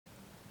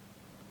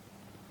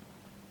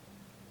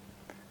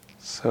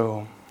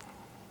So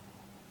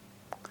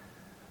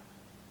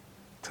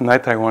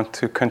tonight I want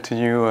to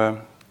continue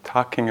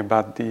talking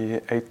about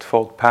the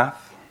Eightfold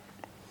Path.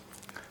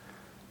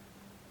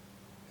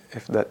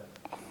 If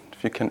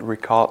you can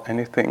recall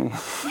anything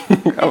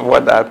of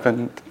what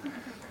happened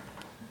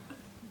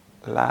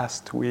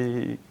last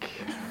week.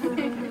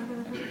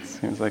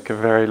 Seems like a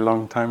very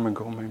long time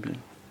ago, maybe.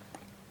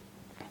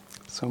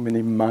 So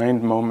many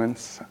mind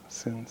moments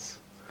since.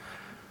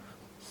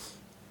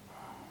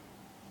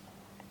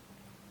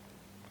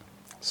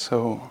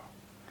 So,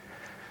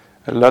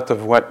 a lot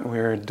of what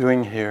we're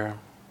doing here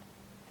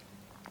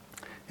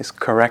is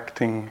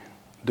correcting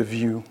the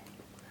view,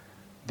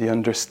 the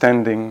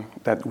understanding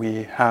that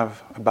we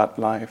have about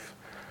life.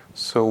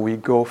 So we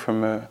go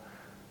from a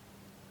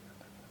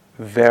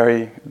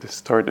very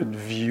distorted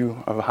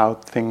view of how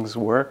things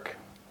work,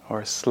 or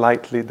a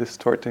slightly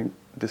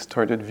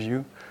distorted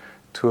view,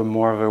 to a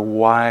more of a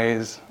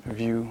wise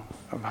view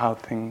of how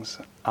things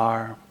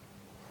are.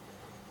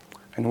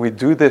 And we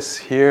do this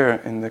here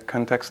in the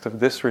context of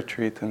this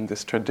retreat and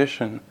this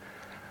tradition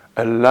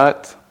a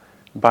lot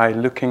by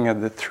looking at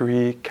the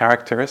three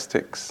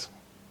characteristics.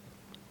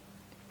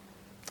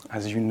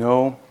 As you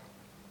know,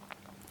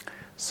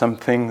 some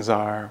things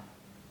are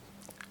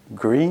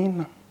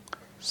green,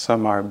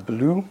 some are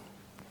blue,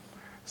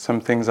 some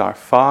things are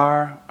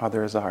far,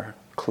 others are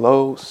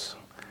close,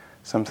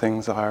 some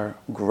things are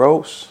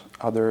gross,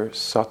 others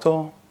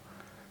subtle,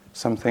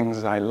 some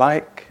things I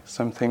like,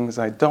 some things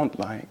I don't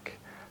like.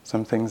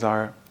 Some things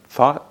are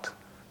thought,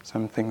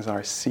 some things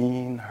are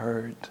seen,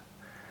 heard.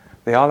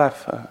 They all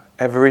have,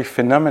 every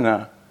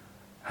phenomena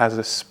has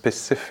a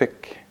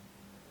specific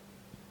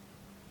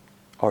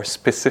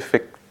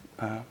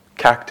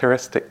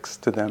characteristics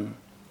to them.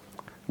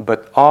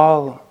 But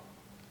all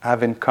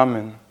have in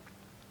common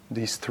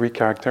these three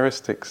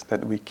characteristics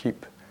that we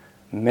keep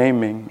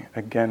naming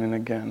again and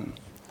again.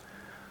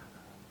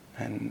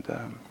 And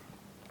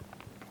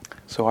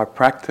so our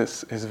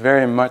practice is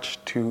very much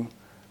to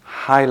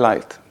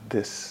highlight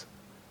these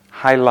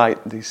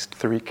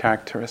three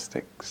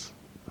characteristics.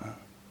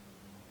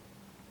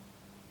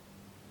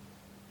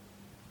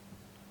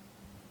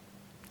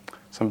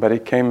 Somebody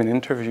came in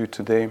interview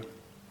today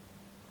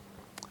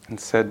and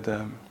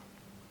said,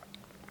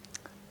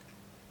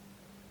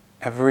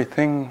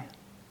 everything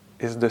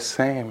is the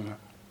same.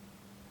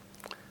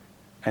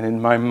 And in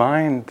my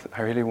mind,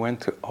 I really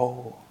went to,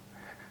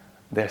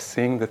 they're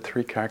seeing the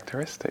three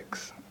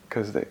characteristics.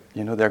 Because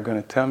they're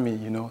going to tell me,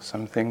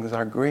 some things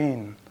are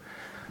green,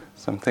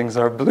 some things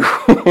are blue,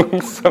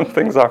 some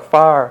things are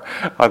far,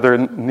 other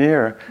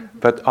near.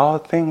 But all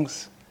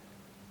things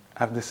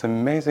have this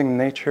amazing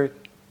nature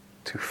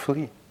to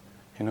flee.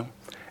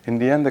 In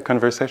the end, the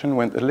conversation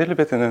went a little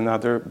bit in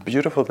another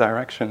beautiful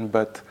direction,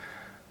 but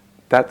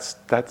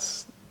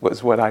that's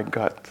was what I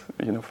got.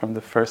 From the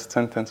first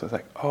sentence, I was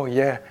like, oh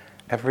yeah,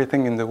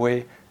 everything in the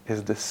way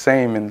is the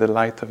same in the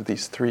light of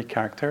these three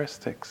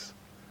characteristics.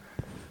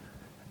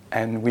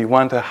 And we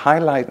want to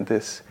highlight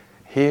this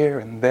here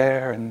and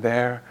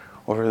there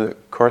over the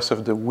course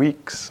of the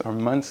weeks or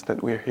months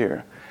that we're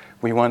here.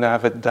 We want to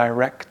have a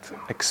direct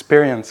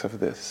experience of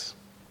this.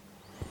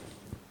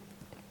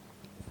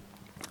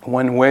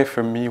 One way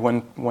for me,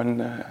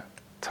 one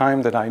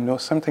time that I know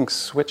something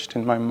switched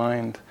in my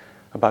mind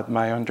about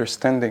my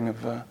understanding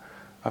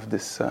of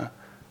this,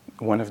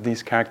 one of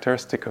these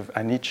characteristics of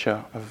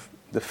anicca, of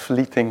the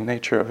fleeting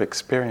nature of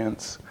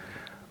experience,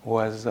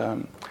 was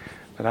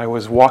that I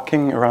was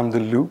walking around the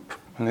loop,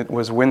 and it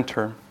was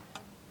winter.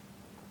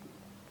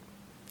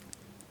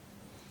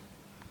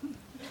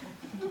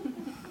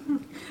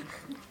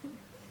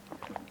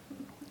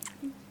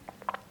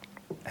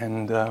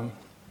 And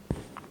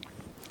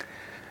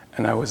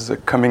I was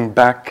coming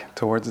back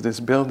towards this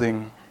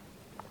building,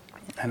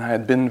 and I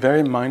had been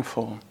very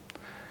mindful,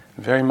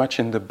 very much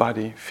in the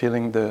body,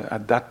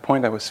 at that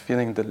point I was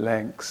feeling the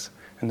legs,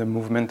 and the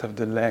movement of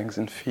the legs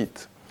and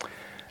feet.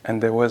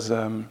 And there was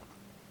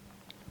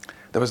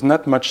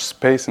not much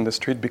space in the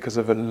street because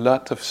of a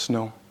lot of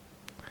snow.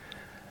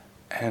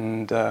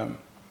 And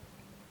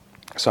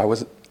so I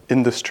was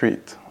in the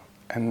street.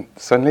 And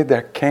suddenly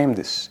there came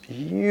this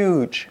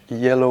huge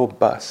yellow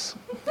bus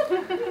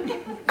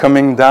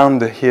coming down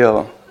the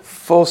hill,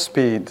 full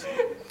speed.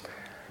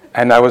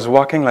 And I was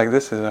walking like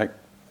this, and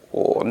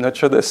I'm not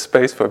sure there's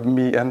space for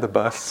me and the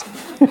bus.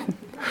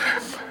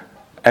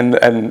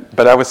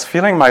 But I was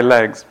feeling my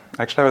legs.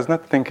 Actually, I was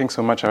not thinking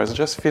so much. I was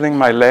just feeling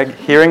my leg,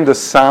 hearing the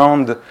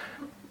sound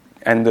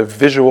and the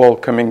visual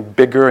coming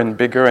bigger and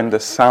bigger, and the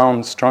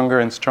sound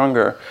stronger and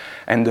stronger,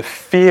 and the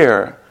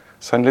fear.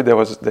 Suddenly there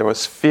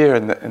was fear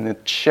in the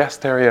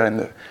chest area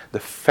and the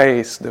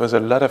face. There was a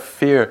lot of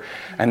fear,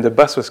 and the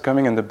bus was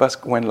coming, and the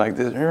bus went like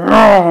this,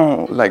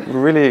 like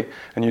really.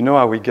 And you know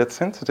how we get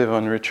sensitive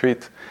on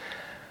retreat.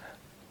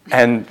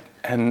 And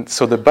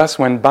so the bus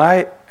went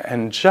by,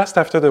 and just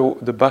after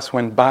the bus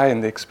went by,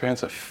 and the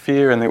experience of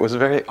fear, and it was a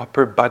very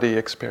upper body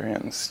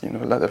experience, a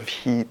lot of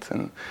heat,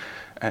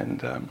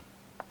 and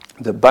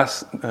the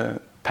bus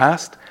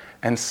passed,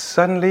 and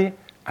suddenly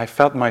I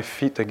felt my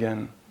feet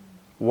again,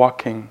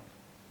 walking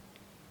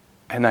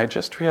And I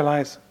just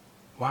realized,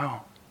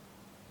 wow,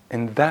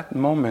 in that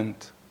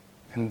moment,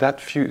 in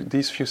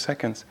these few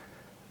seconds,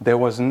 there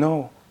was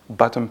no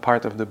bottom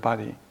part of the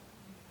body.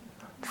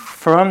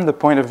 From the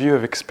point of view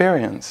of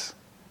experience,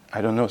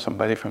 I don't know,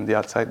 somebody from the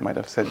outside might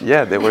have said,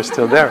 yeah, they were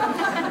still there.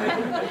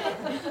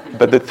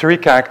 But the three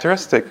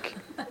characteristics,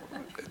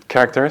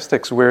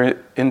 we're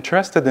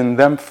interested in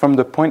them from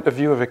the point of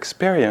view of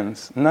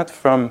experience, not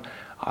from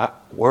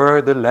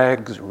were the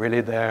legs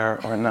really there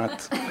or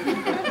not.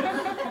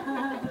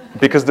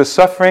 Because the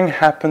suffering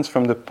happens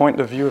from the point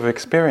of view of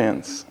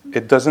experience.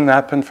 It doesn't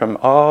happen from,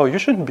 oh, you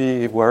shouldn't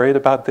be worried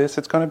about this,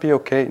 it's going to be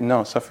okay.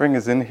 No, suffering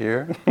is in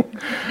here.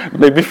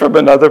 Maybe from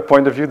another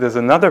point of view, there's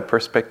another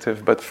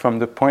perspective, but from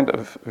the point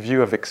of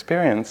view of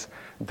experience,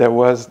 there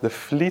was the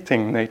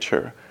fleeting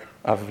nature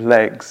of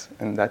legs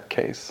in that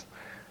case.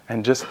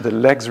 And just the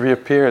legs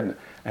reappeared,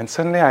 and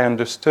suddenly I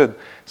understood.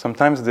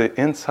 Sometimes the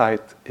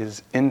insight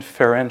is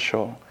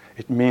inferential.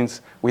 It means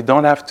we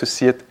don't have to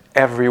see it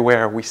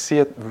everywhere. We see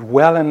it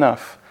well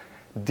enough,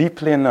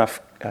 deeply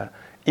enough,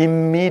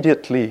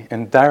 immediately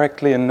and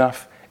directly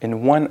enough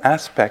in one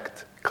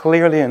aspect,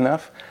 clearly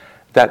enough,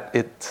 that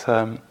it,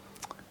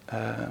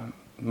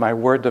 my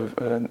word of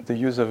the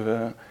use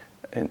of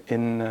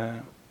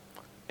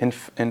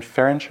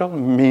inferential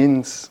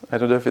means, I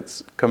don't know if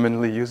it's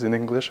commonly used in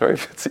English or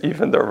if it's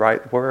even the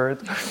right word.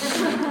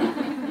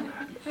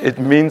 It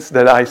means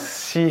that I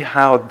see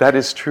how that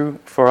is true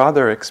for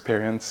other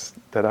experiences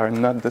that are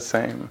not the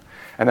same.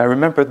 And I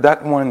remember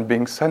that one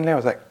being suddenly, I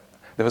was like,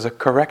 there was a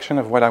correction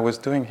of what I was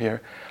doing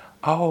here.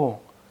 Oh,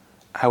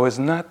 I was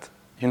not,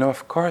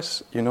 of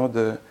course,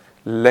 the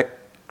lecturer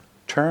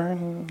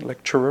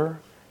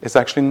is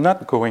actually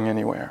not going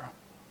anywhere.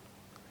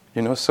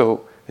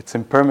 So it's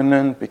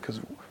impermanent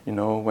because,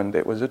 when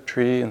there was a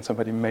tree and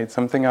somebody made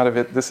something out of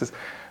it, this is,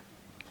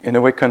 in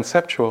a way,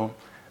 conceptual.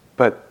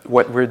 But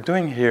what we're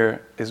doing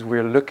here is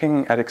we're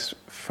looking at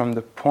from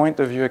the point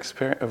of view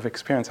of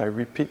experience. I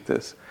repeat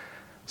this.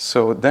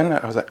 So then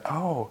I was like,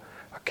 oh,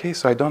 okay,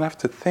 so I don't have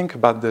to think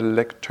about the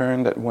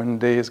lectern that one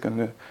day is going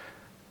to,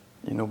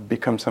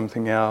 become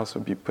something else or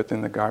be put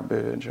in the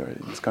garbage or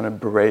it's going to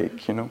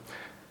break,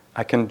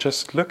 I can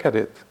just look at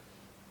it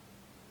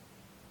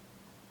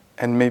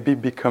and maybe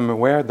become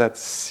aware that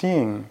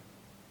seeing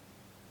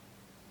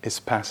is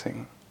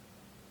passing.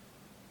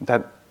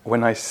 That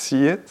when I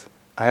see it,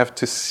 I have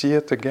to see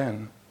it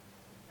again.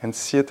 And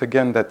see it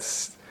again,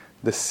 that's,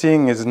 the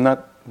seeing is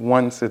not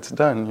once it's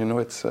done,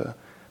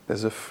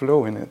 there's a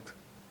flow in it.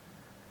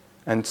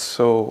 And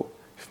so,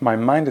 if my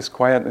mind is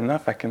quiet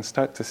enough, I can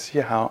start to see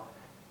how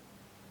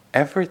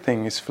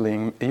everything is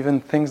fleeing, even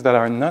things that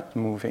are not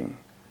moving,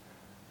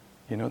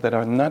 that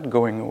are not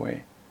going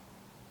away.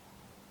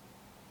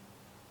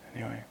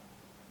 Anyway.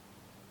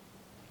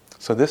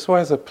 So this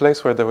was a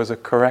place where there was a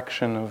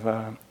correction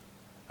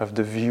of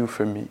the view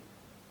for me.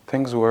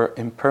 Things were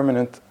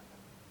impermanent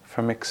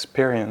from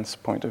experience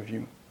point of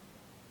view.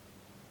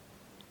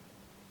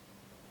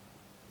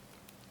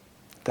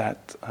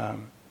 That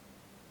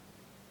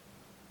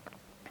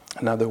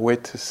another way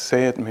to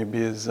say it maybe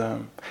is,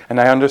 and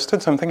I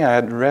understood something I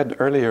had read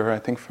earlier, I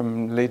think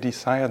from Lady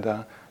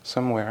Sayadaw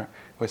somewhere,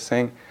 was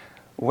saying,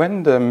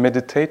 when the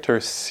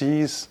meditator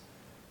sees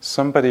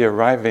somebody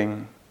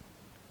arriving,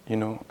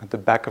 at the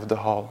back of the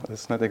hall,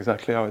 that's not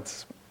exactly how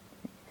it's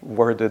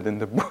worded in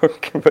the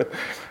book, but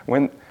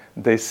when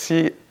they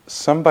see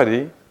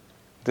somebody,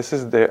 this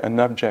is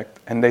an object,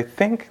 and they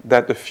think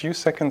that a few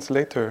seconds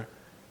later,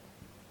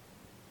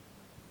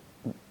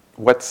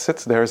 what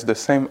sits there is the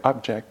same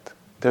object.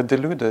 They're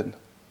deluded.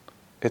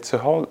 It's a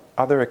whole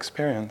other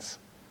experience.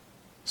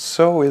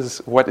 So is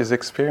what is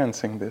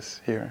experiencing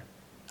this here,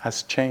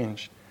 has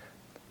changed.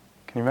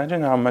 Can you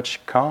imagine how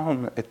much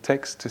calm it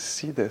takes to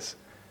see this?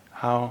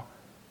 How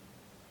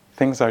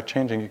things are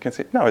changing. You can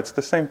say, no, it's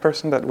the same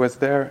person that was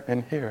there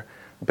and here.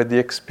 But the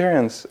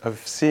experience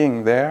of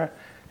seeing there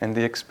and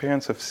the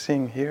experience of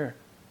seeing here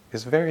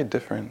is very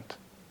different.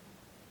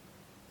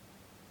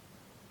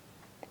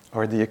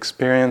 Or the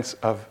experience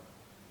of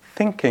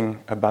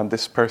thinking about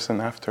this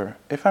person after.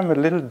 If I'm a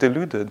little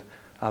deluded,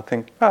 I'll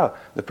think, oh,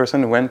 the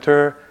person who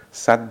entered,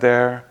 sat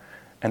there,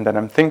 and that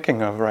I'm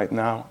thinking of right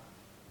now,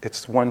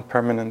 it's one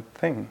permanent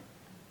thing.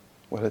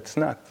 Well, it's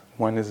not.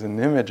 One is an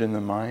image in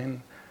the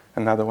mind,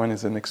 another one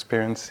is an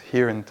experience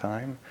here in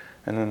time,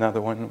 and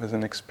another one was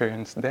an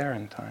experience there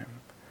in time.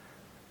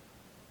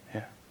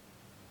 Yeah.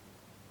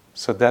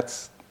 So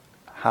that's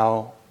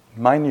how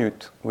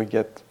minute we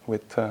get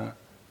with the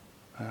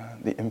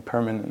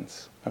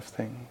impermanence of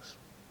things.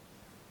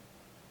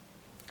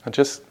 I'll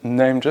just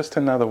name just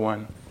another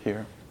one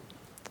here.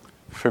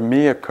 For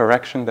me, a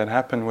correction that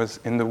happened was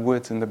in the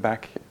woods in the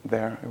back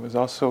there. It was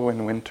also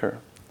in winter.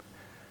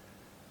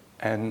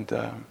 And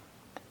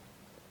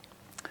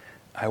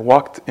I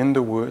walked in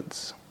the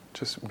woods,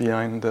 just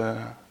behind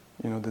the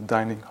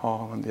dining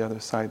hall on the other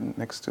side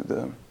next to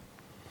the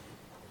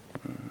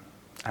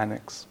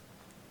annex.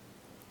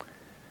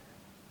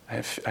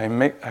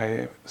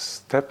 I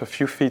step a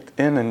few feet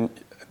in, and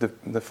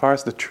the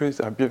forest, the trees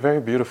are very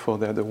beautiful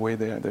there, the way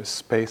there's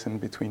space in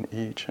between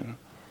each. And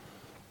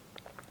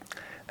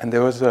And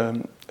there was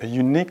a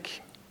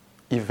unique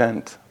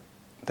event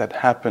that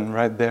happened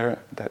right there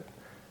that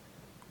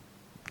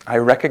I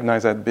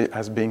recognize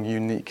as being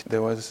unique.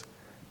 There was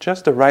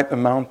just the right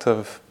amount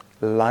of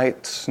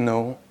light,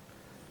 snow,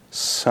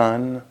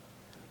 sun,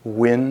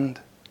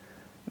 wind,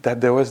 that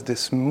there was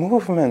this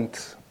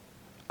movement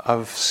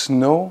of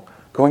snow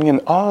going in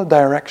all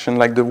directions,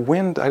 like the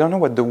wind. I don't know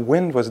what the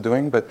wind was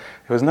doing, but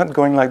it was not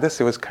going like this.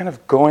 It was kind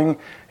of going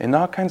in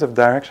all kinds of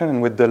directions,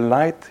 and with the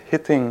light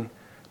hitting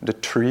the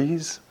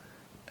trees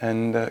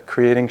and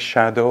creating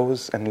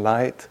shadows and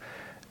light,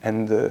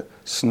 and the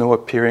snow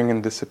appearing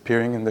and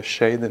disappearing in the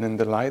shade and in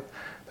the light.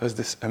 There was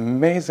this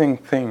amazing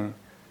thing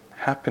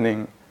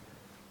happening,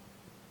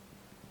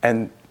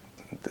 and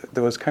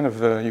there was kind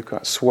of you call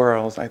it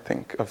swirls, I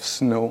think, of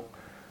snow,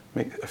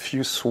 a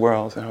few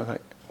swirls, and I was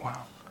like,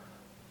 wow.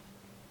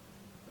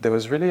 There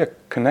was really a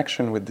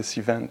connection with this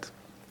event.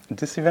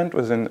 This event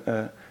was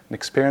an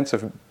experience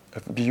of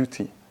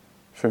beauty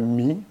for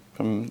me,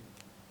 from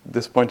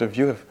this point of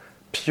view, of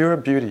pure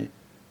beauty.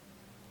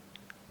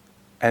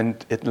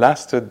 And it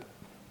lasted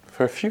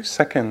for a few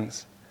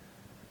seconds.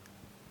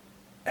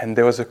 And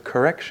there was a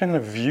correction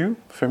of view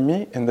for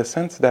me in the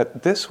sense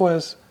that this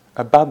was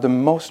about the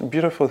most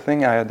beautiful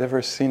thing I had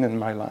ever seen in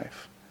my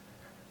life.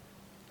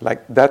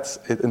 Like that's,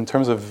 in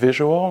terms of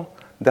visual,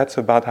 that's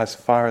about as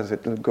far as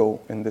it will go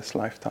in this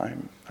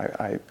lifetime.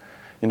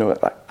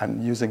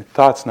 I'm using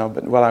thoughts now,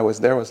 but while I was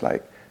there, was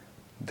like,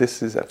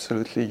 this is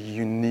absolutely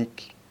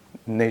unique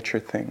nature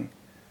thing.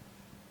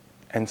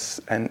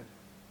 And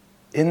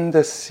in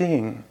the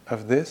seeing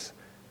of this,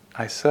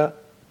 I saw,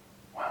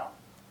 wow,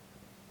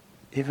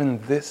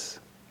 even this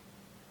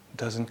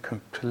doesn't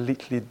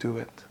completely do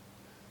it.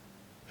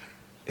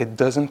 It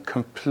doesn't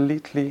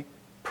completely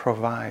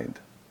provide.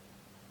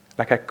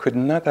 Like I could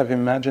not have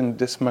imagined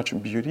this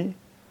much beauty.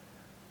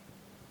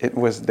 It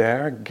was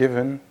there,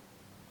 given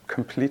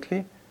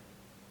completely,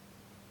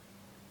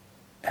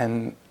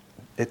 and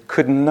it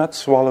could not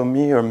swallow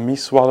me or me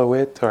swallow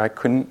it, or I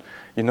couldn't,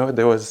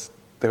 there was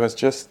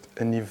just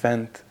an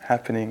event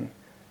happening,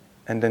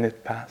 and then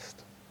it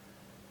passed.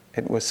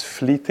 It was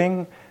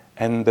fleeting,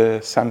 and the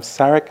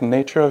samsaric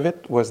nature of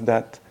it was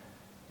that,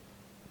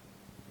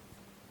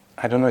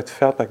 I don't know, it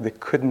felt like there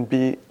couldn't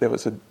be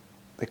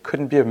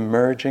a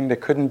merging, there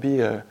couldn't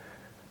be a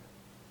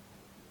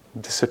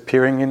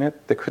disappearing in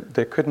it.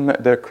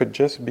 There could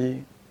just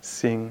be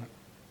seeing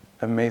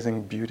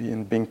amazing beauty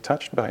and being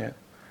touched by it.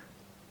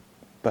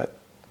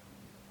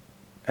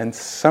 And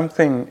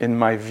something in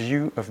my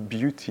view of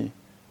beauty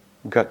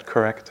got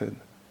corrected,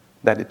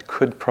 that it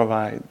could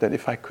provide, that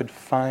if I could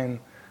find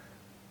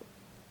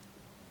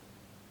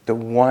the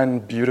one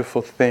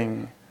beautiful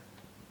thing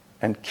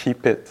and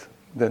keep it,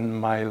 then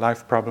my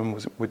life problem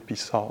would be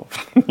solved.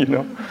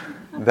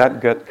 That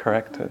got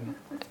corrected.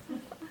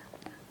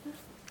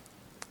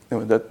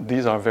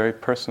 These are very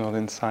personal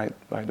insight,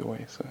 by the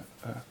way.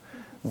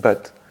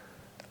 But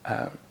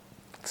it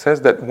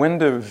says that when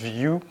the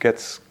view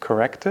gets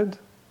corrected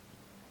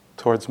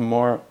towards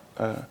more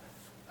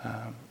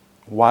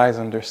wise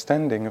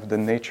understanding of the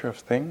nature of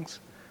things,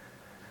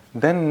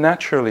 then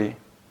naturally,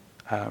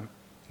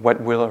 what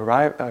will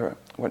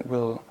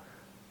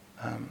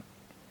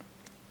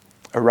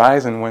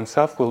arise in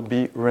oneself will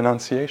be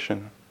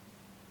renunciation,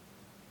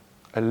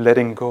 a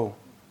letting go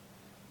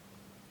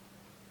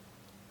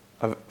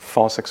of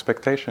false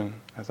expectation,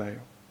 as I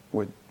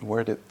would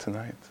word it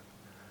tonight.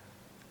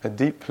 A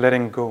deep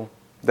letting go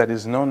that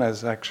is known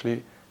as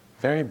actually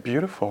very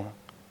beautiful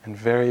and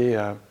very.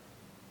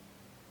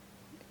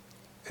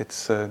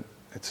 It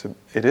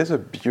is a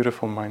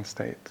beautiful mind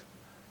state,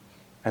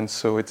 and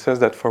so it says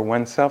that for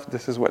oneself,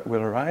 this is what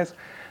will arise: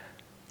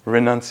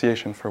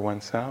 renunciation for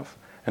oneself,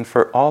 and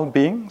for all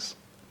beings,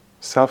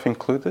 self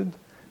included,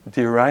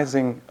 the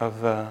arising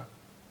of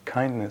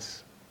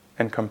kindness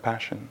and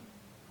compassion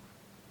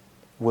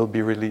will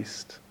be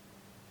released.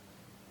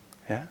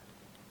 Yeah?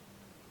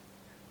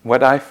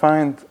 What I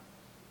find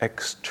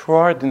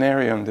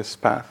extraordinary on this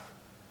path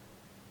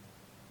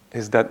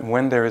is that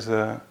when there is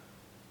the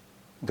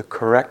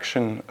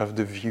correction of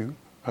the view,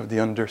 of the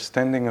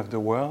understanding of the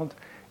world,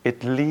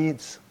 it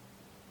leads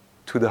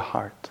to the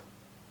heart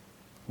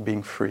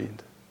being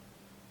freed.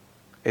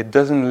 It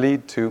doesn't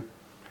lead to,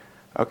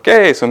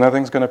 okay, so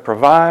nothing's going to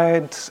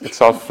provide, it's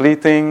all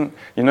fleeting.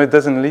 It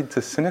doesn't lead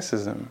to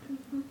cynicism.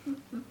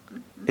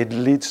 It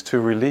leads to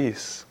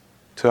release,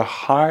 to a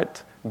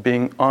heart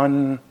being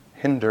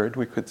unhindered,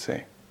 we could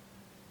say,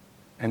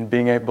 and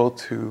being able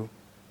to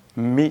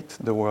meet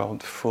the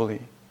world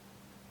fully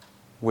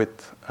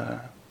with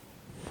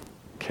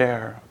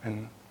care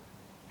and,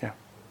 yeah.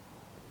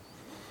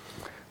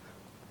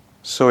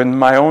 So in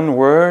my own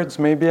words,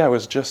 maybe I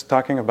was just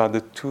talking about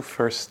the two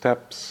first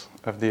steps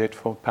of the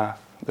Eightfold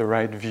Path, the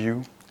right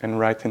view and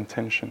right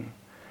intention.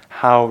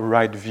 How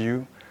right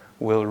view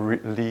will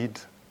lead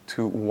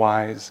to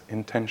wise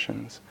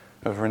intentions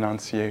of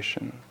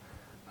renunciation,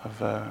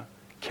 of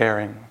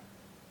caring,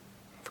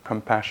 of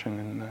compassion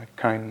and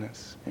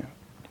kindness. Yeah.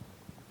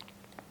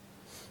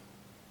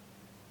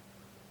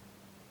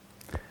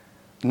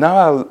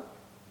 Now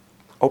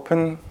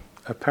open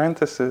a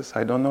parenthesis.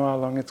 I don't know how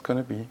long it's going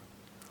to be,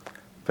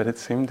 but it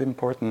seemed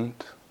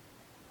important,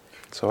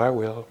 so I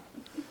will.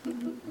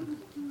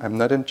 I'm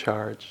not in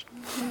charge.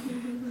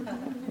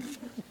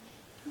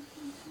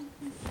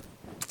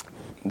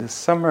 This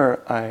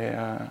summer,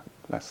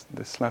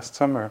 this last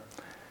summer,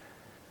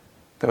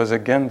 there was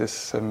again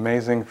this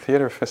amazing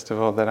theater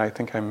festival that I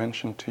think I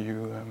mentioned to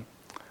you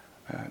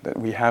that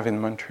we have in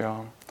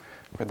Montreal,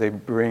 where they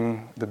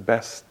bring the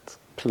best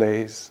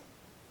plays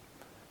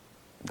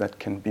that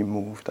can be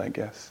moved, I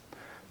guess,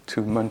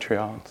 to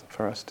Montreal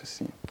for us to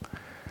see.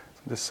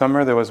 This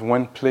summer there was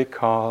one play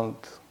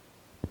called,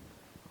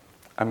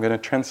 I'm going to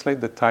translate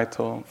the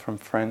title from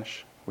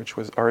French, which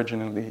was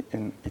originally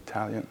in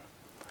Italian,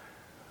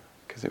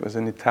 because it was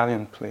an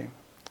Italian play,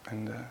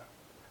 and the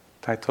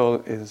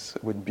title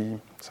would be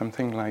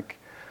something like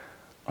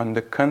On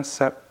the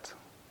Concept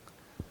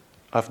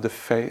of the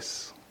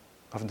Face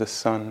of the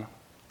Son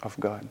of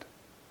God.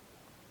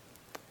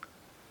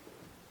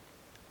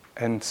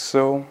 And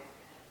so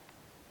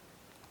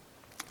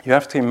you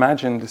have to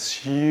imagine this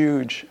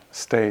huge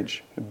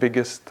stage, the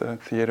biggest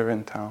theater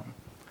in town,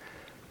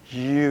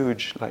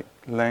 huge, like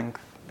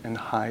length and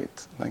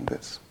height, like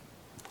this.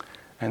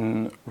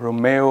 And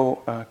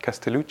Romeo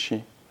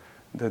Castellucci,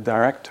 the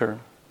director,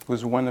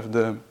 who's one of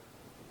the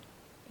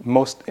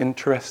most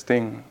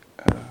interesting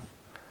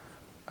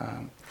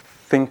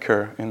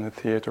thinker in the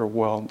theater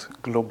world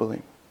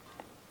globally,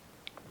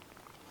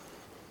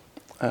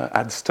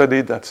 had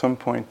studied at some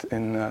point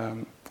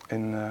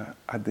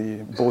at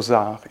the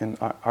Beaux-Arts in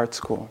art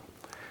school.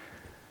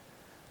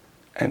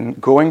 And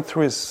going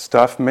through his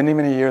stuff many,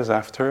 many years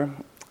after,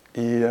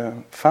 he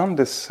found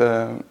this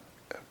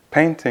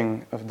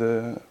painting of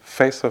the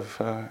face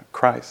of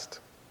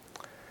Christ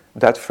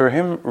that for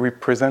him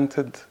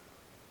represented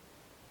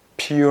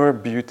pure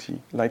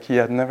beauty, like he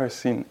had never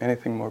seen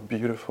anything more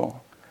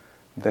beautiful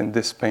than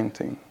this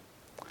painting.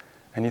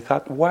 And he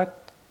thought, what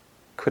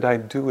could I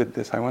do with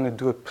this? I want to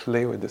do a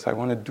play with this. I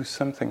want to do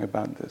something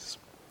about this.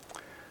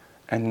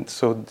 And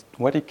so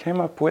what he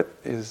came up with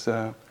is,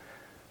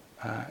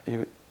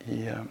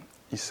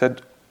 he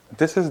said,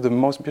 this is the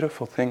most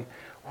beautiful thing.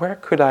 Where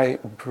could I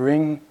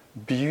bring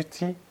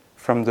beauty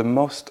from the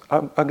most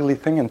ugly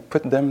thing and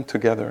put them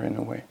together in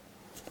a way?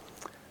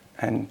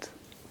 And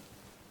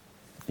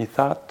he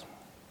thought,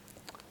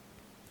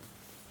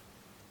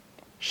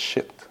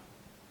 shit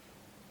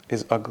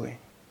is ugly.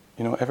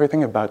 You know,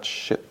 everything about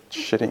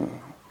shitting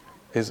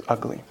is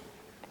ugly.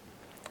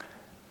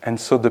 And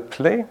so the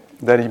play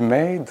that he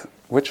made,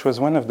 which was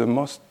one of the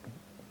most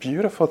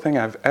beautiful things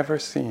I've ever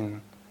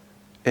seen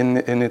in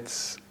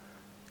its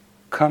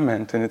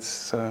comment, in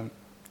its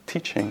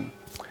teaching,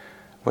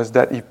 was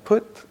that he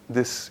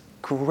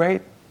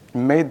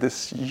made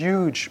this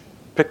huge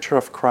picture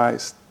of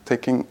Christ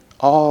taking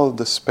all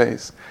the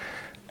space.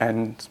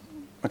 And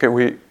okay,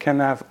 we can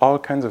have all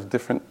kinds of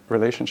different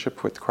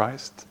relationship with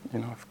Christ, you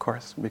know, of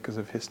course, because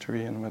of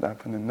history and what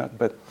happened in that.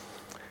 But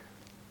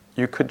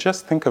you could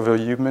just think of a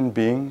human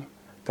being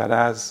that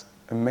has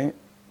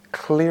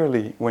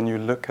clearly, when you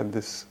look at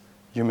this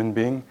human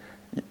being,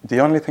 the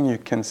only thing you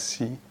can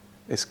see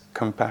is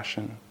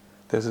compassion.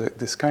 There's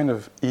this kind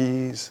of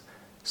ease,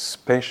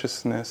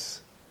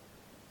 spaciousness,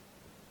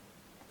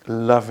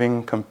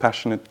 loving,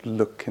 compassionate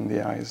look in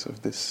the eyes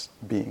of this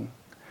being.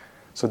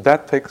 So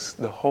that takes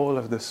the whole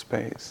of the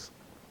space.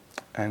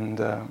 And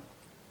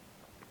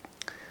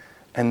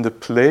the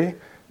play,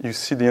 you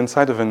see the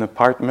inside of an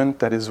apartment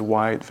that is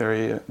white,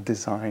 very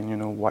design, you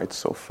know, white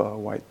sofa,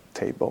 white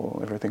table,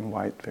 everything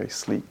white, very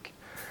sleek.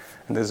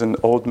 And there's an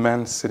old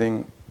man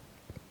sitting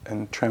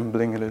and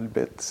trembling a little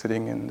bit,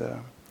 sitting in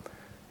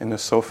the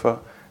sofa,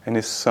 and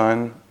his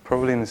son,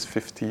 probably in his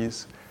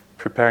 50s,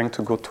 preparing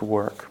to go to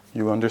work.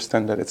 You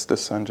understand that it's the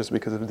son just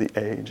because of the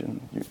age,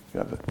 and you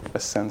have a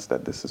sense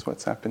that this is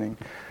what's happening.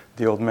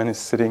 The old man is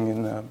sitting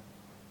in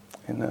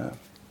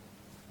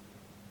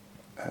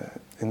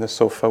the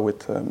sofa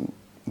with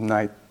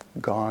night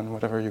gone,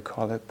 whatever you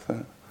call it,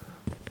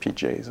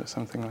 PJs or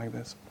something like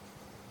this.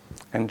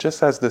 And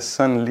just as the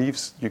son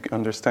leaves, you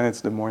understand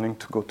it's the morning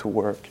to go to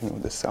work, you know,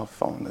 the cell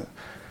phone, the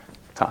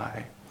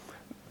tie.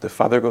 The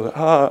father goes,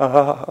 ah, ah,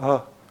 ah,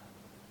 ah.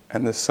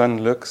 And the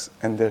son looks,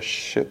 and there's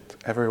shit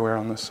everywhere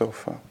on the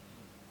sofa.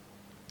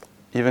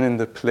 Even in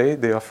the play,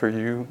 they offer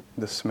you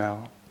the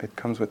smell. It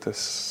comes with a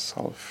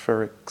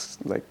sulfuric,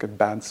 like a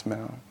bad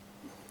smell.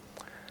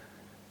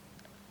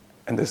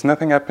 And there's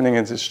nothing happening,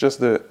 it's just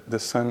the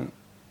son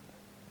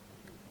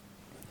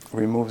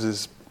removes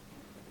his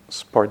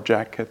sport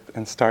jacket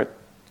and start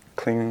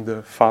cleaning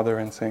the father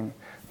and saying,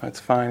 oh, it's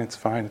fine,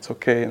 it's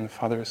okay. And the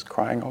father is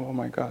crying, oh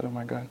my God.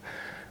 And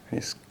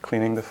he's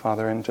cleaning the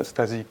father, and just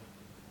as he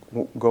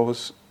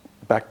goes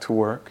back to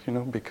work, you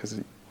know, because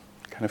he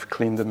kind of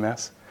cleaned the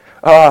mess,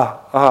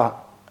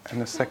 and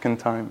the second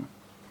time.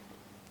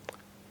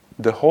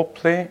 The whole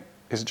play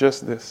is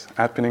just this,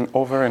 happening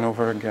over and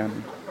over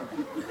again.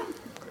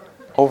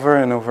 Over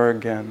and over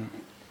again.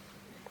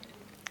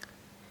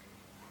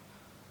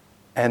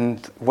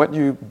 And what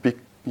you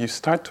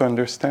start to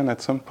understand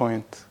at some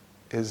point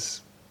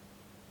is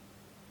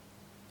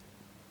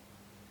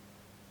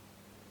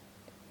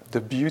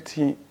the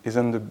beauty is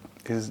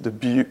the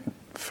beauty.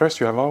 First,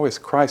 you have always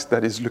Christ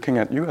that is looking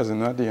at you as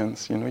an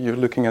audience. You're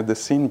looking at the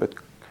scene, but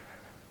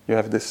you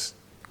have this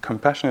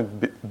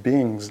compassionate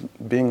being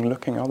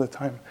looking all the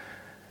time.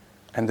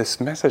 And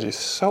this message is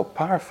so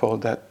powerful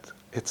that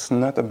it's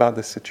not about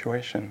the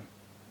situation.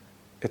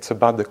 It's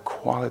about the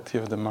quality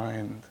of the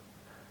mind.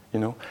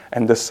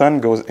 And the son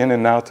goes in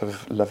and out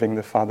of loving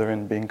the father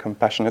and being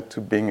compassionate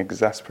to being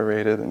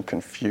exasperated and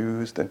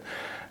confused and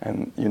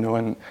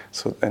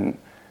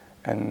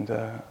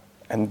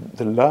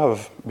the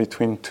love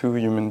between two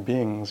human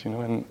beings,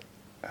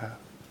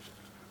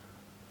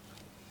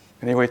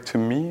 anyway, to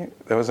me,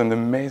 there was an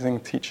amazing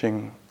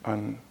teaching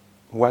on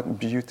what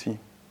beauty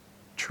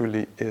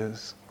truly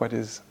is, what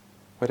is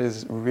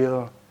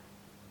real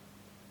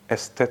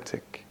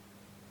aesthetic.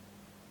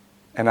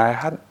 And I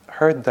had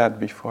heard that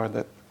before,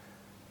 that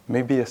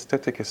maybe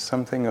aesthetic is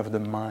something of the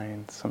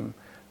mind, some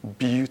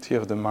beauty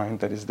of the mind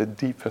that is the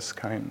deepest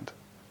kind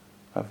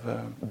of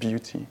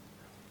beauty.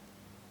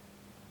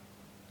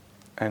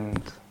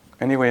 And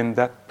anyway, in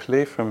that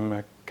play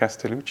from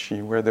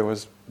Castellucci, where there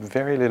was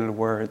very little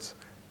words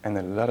and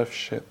a lot of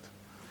shit,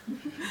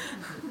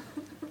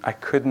 I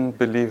couldn't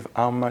believe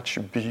how much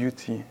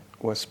beauty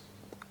was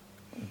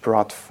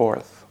brought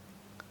forth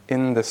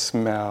in the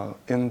smell,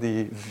 in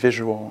the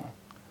visual,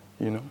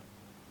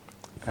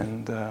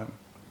 And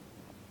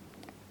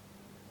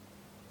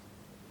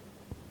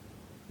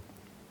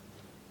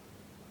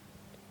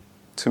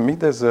to me,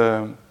 there's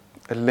a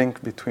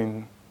link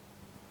between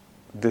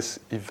this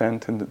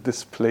event and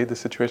this play, the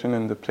situation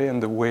in the play,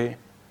 and the way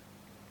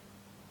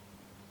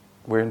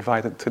we're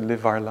invited to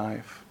live our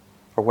life,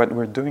 or what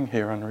we're doing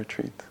here on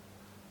retreat.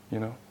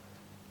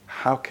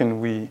 How can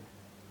we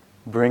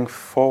bring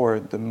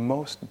forward the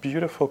most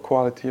beautiful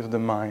quality of the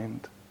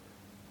mind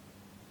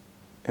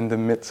in the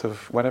midst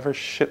of whatever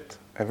shit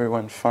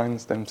everyone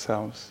finds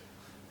themselves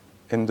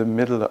in the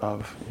middle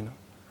of,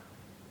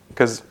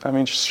 Because,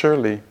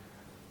 surely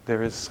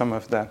there is some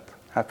of that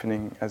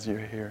happening as you're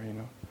here,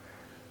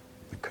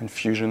 The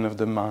confusion of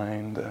the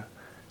mind,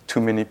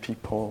 too many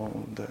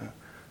people, the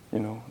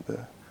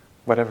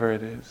whatever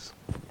it is.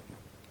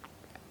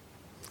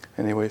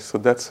 Anyway, so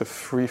that's a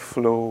free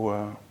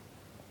flow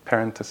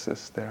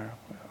parenthesis there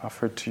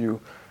offered to you.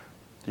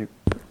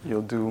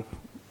 You'll do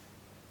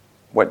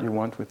what you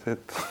want with it.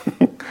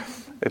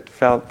 It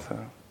felt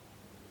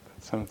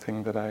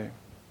something that I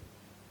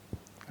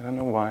don't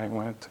know why I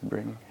wanted to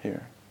bring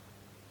here.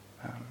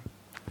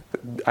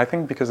 I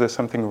think because there's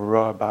something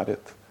raw about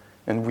it,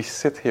 and we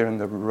sit here in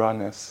the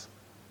rawness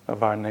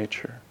of our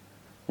nature,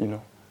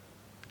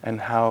 and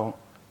how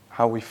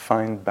we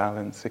find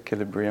balance,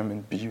 equilibrium,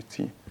 and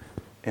beauty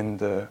in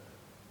the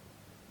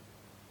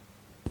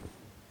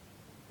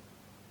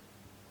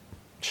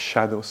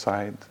shadow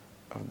side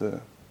of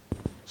the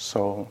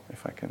soul,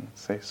 if I can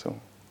say so.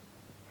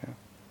 Yeah.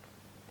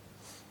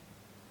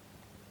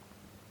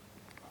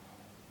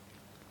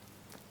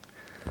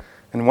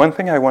 And one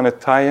thing I want to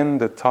tie in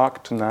the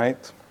talk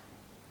tonight,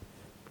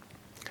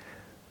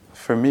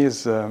 for me,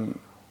 is a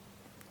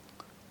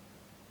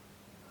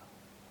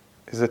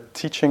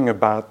teaching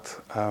about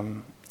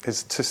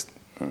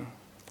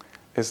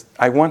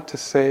I want to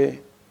say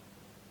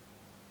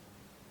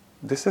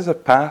this is a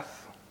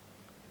path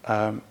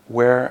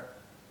where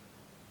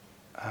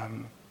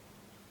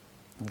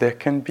there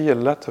can be a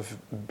lot of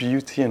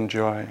beauty and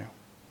joy.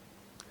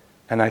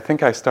 And I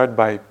think I start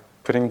by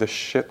putting the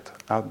shit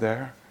out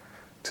there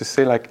to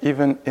say,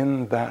 even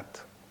in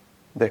that,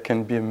 there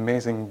can be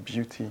amazing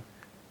beauty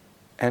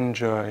and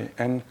joy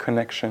and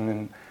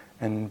connection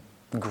and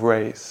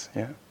grace.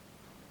 Yeah.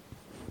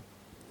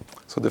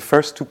 So the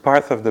first two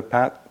parts of the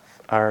path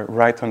are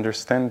right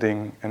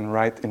understanding and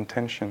right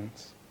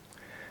intentions.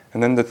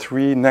 And then the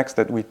three next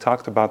that we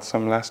talked about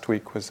some last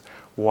week was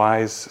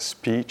wise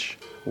speech,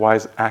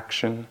 wise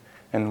action,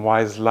 and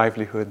wise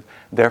livelihood.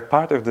 They're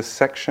part of the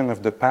section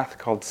of the path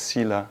called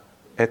sila,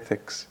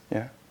 ethics.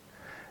 Yeah?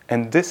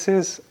 And this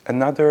is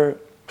another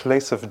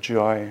place of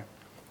joy,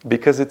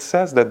 because it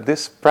says that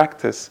this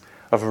practice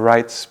of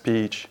right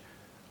speech,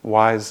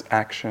 wise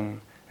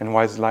action, and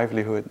wise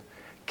livelihood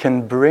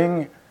can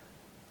bring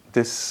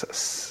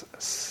this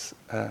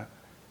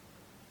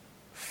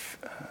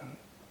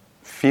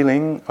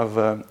feeling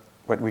of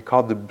what we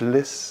call the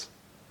bliss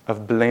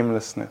of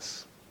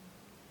blamelessness,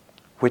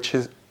 which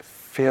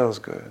feels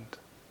good.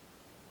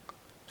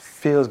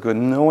 Feels good,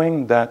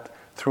 knowing that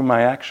through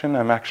my action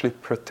I'm actually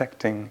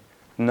protecting,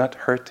 not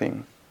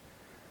hurting,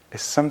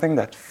 is something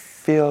that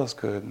feels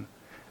good.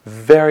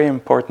 Very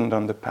important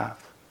on the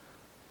path.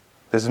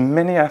 There's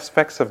many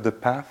aspects of the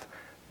path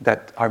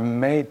that are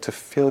made to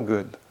feel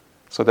good,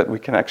 so that we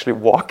can actually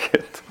walk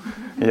it.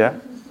 Yeah?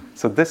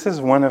 So this is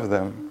one of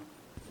them.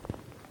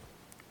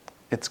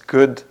 It's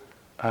good,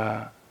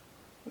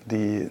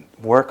 the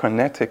work on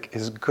ethic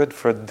is good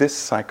for this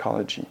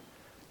psychology,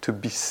 to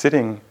be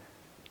sitting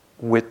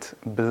with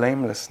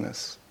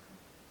blamelessness.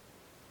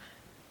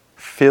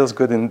 Feels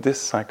good in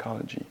this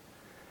psychology.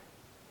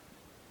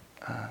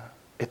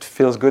 It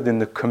feels good in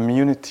the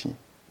community.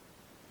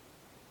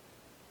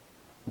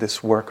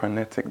 this work on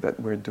ethic that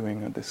we're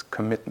doing, or this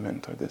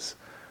commitment, or this,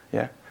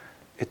 yeah,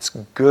 it's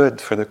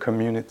good for the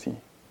community.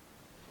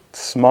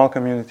 Small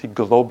community,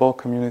 global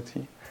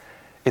community.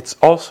 It's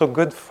also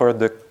good for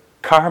the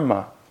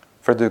karma,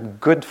 for the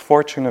good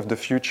fortune of the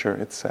future,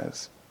 it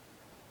says.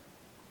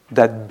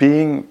 That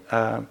being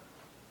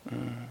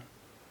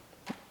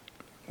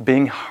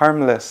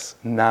harmless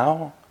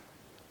now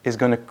is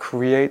going to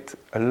create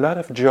a lot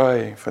of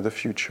joy for the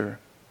future.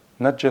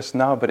 Not just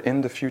now, but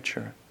in the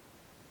future.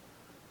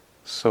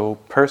 So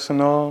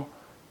personal,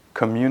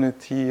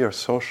 community or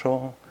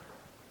social,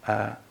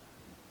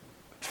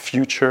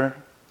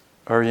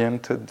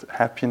 future-oriented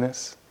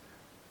happiness,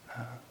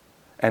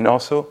 and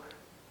also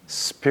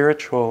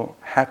spiritual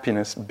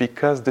happiness,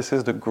 because this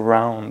is the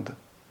ground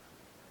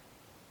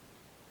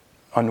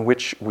on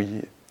which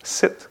we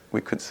sit,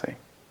 we could say.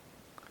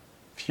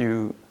 If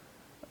you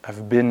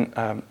have been,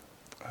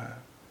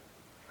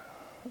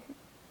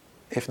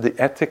 if the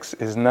ethics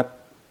is not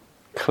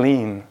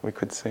clean, we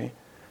could say,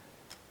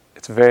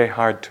 it's very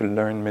hard to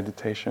learn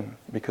meditation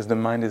because the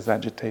mind is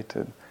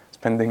agitated,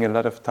 spending a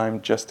lot of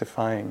time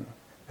justifying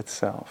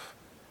itself,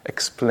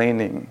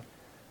 explaining,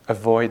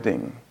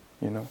 avoiding,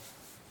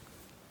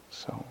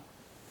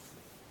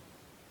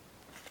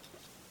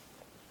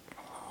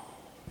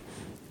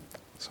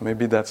 So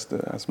maybe that's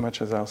as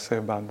much as I'll say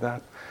about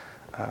that.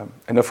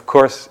 And of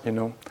course,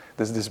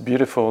 there's this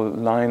beautiful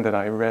line that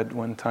I read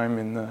one time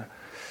in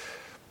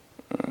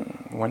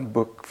one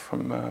book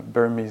from a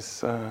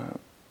Burmese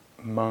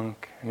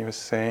monk, and he was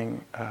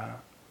saying,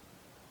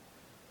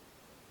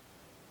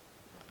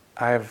 I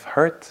have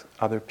hurt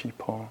other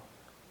people.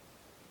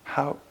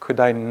 How could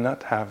I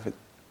not have it?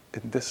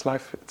 In this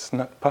life, it's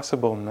not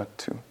possible not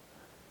to.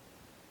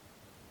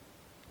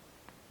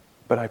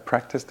 But I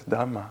practice the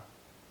Dhamma.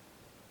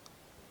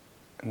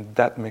 And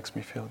that makes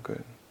me feel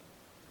good.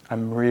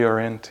 I'm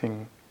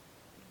reorienting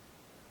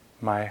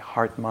my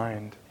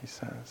heart-mind, he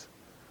says.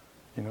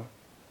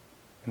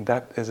 And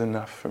that is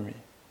enough for me.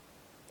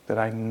 That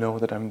I know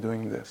that I'm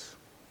doing this.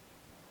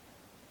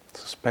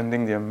 So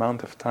spending the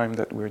amount of time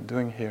that we're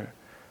doing here,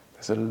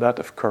 there's a lot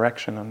of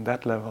correction on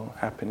that level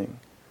happening.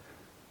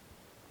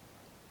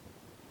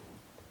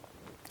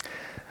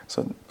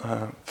 So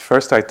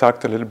first I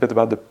talked a little bit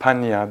about the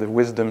panya, the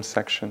wisdom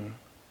section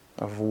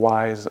of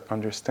wise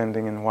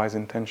understanding and wise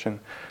intention.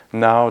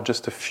 Now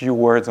just a few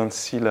words on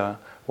sila,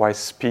 wise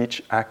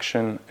speech,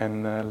 action,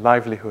 and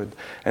livelihood.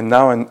 And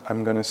now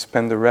I'm going to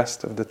spend the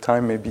rest of the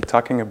time maybe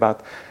talking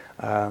about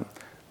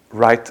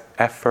right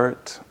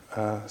effort,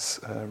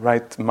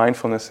 right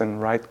mindfulness,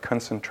 and right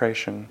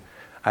concentration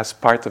as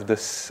part of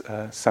this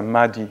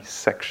samadhi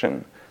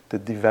section, the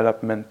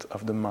development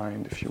of the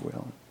mind, if you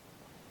will.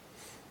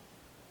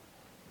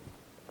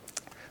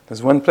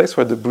 There's one place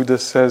where the Buddha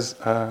says,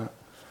 and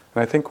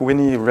I think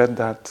Winnie read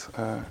that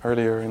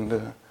earlier in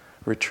the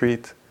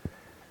retreat,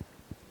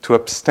 to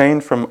abstain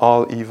from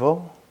all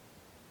evil,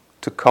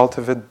 to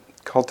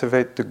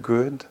cultivate the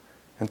good,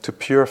 and to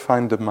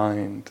purify the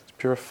mind.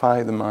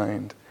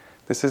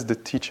 This is the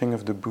teaching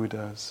of the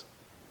Buddhas.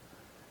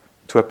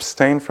 To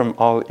abstain from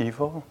all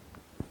evil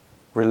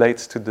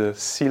relates to the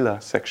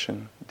sila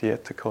section, the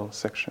ethical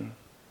section.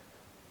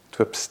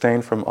 To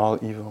abstain from all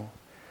evil.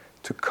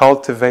 To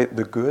cultivate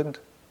the good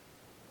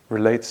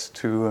relates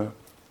to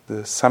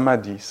the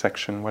samadhi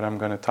section, what I'm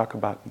going to talk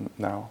about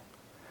now.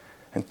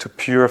 And to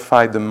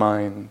purify the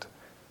mind,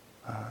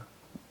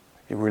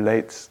 it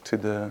relates to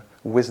the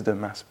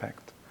wisdom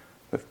aspect,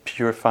 the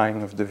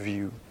purifying of the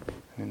view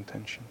and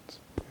intentions.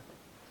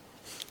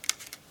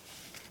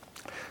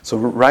 So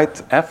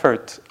right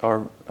effort,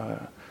 or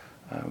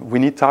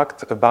Winnie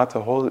talked about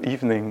the whole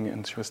evening,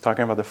 and she was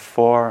talking about the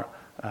four,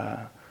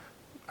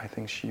 I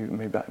think she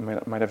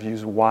might have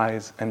used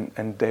wise and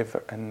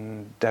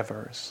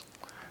endeavors.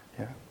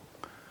 Yeah.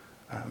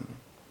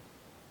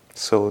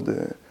 So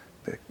the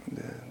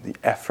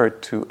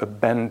effort to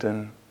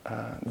abandon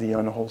the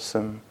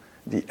unwholesome,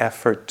 the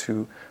effort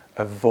to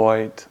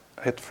avoid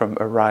it from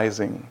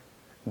arising,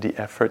 the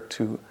effort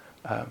to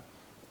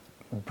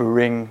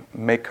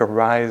make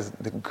arise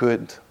the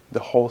good, the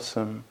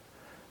wholesome,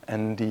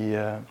 and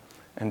the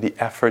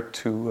effort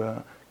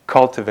to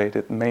cultivate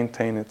it,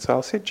 maintain it. So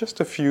I'll say just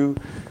a few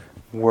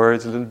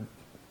words, little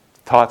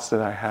thoughts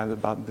that I had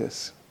about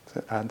this,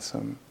 to add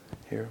some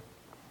here.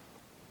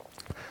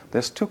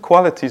 There's two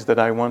qualities that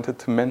I wanted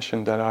to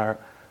mention that are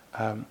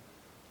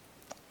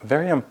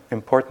very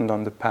important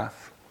on the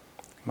path.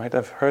 You might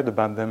have heard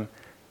about them,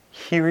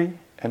 hiri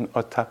and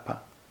ottappa.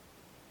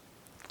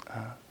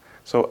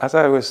 So as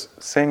I was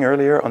saying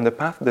earlier, on the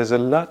path there's a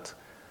lot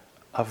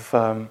of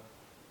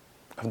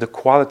the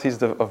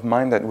qualities of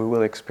mind that we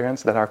will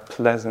experience that are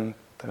pleasant,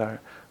 that are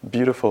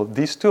beautiful.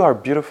 These two are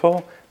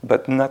beautiful,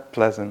 but not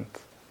pleasant.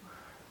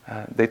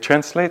 They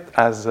translate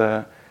as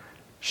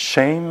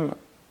shame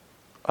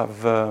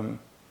of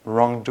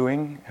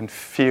wrongdoing and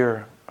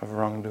fear of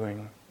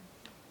wrongdoing.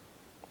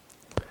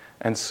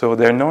 And so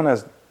they're known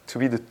as to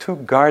be the two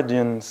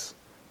guardians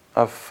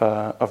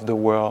of the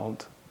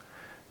world.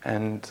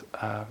 And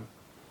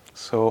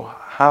so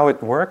how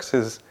it works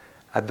is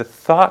at the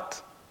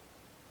thought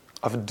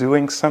of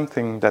doing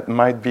something that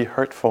might be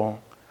hurtful.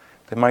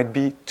 There might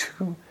be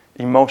two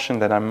emotions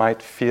that I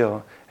might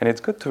feel, and it's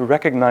good to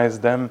recognize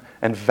them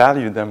and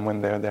value them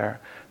when they're there.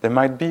 There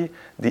might be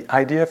the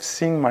idea of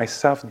seeing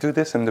myself do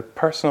this and the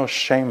personal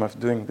shame of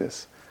doing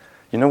this.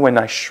 You know, when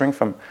I shrink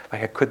from,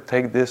 like, I could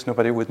take this,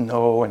 nobody would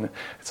know, and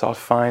it's all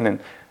fine, and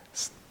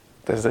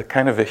there's a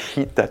kind of a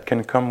heat that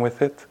can come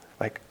with it.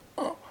 Like,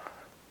 oh,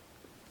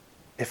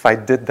 if I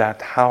did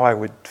that, how I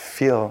would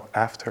feel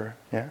after,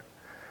 yeah?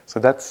 So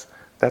that's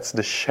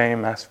the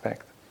shame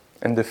aspect.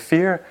 And the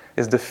fear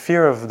is the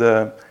fear of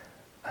the,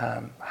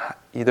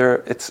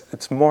 either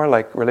it's more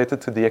like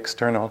related to the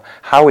external,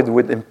 how it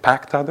would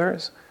impact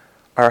others,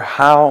 or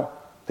how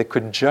they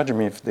could judge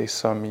me if they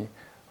saw me,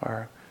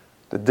 or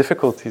the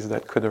difficulties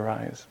that could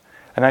arise.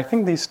 And I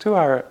think these two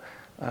are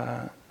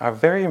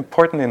very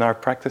important in our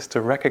practice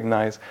to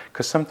recognize,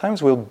 because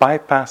sometimes we'll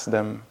bypass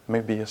them,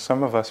 maybe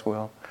some of us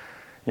will,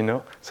 you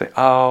know, say,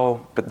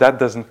 oh, but that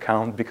doesn't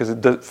count because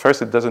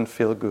first it doesn't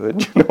feel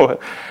good, you know.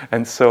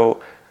 And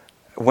so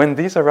when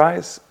these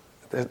arise,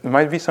 there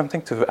might be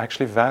something to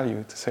actually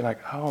value, to say like,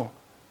 oh,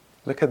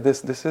 look at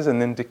this, this is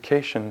an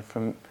indication,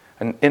 from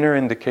an inner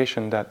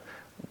indication that,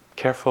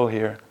 careful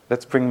here,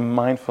 let's bring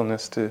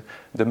mindfulness to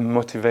the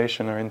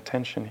motivation or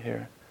intention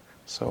here.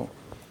 So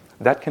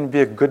that can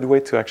be a good way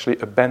to actually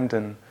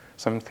abandon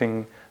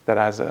something that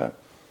has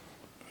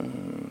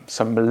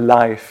some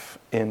life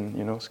in,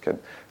 you know,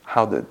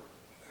 how the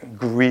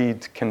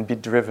greed can be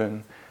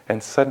driven,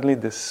 and suddenly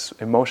this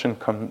emotion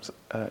comes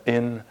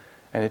in,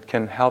 and it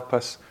can help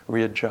us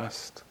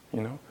readjust,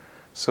 you know.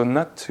 So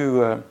not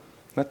to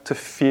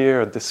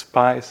fear or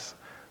despise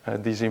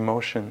these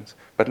emotions,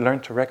 but learn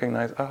to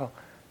recognize, oh,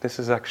 this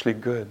is actually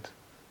good,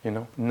 you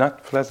know,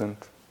 not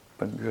pleasant,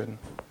 but good.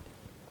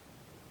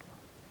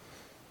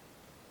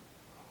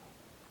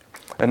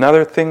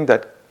 Another thing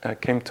that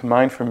came to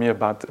mind for me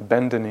about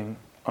abandoning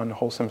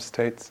unwholesome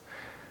states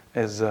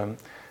is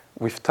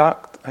we've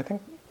talked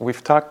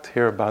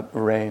here about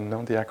RAIN,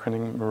 no? The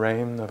acronym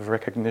RAIN, of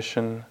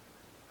recognition,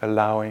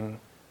 allowing,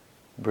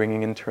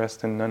 bringing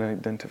interest, and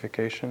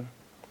non-identification.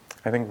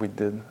 I think we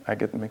did. I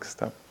get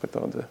mixed up with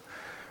all the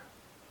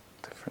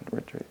different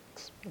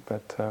retreats.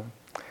 But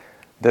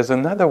there's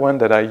another one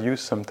that I use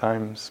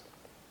sometimes.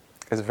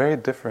 It's very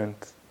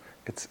different.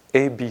 It's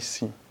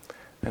ABC.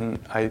 And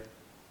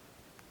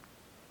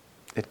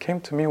it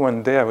came to me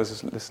one day. I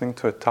was listening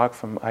to a talk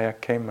from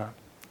Ayakema,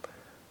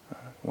 a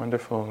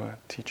wonderful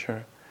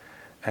teacher.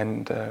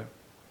 And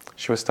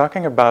she was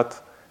talking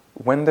about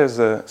when there's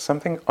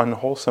something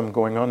unwholesome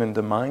going on in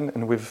the mind,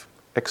 and we've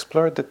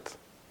explored it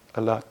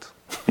a lot.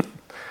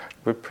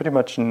 We pretty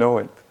much know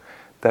it.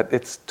 That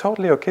it's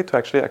totally okay to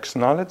actually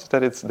acknowledge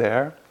that it's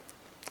there,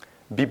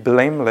 be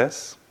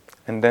blameless,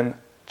 and then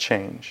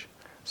change.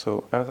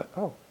 So I was like,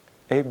 oh,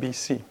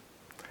 ABC.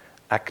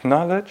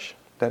 Acknowledge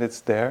that it's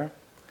there,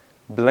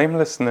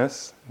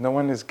 blamelessness, no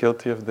one is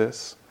guilty of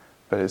this,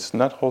 but it's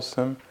not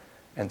wholesome,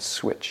 and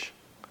switch.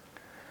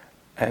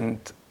 And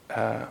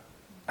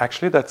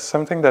actually that's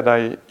something that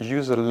I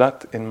use a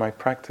lot in my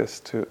practice,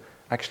 to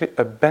actually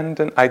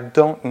abandon. I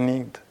don't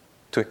need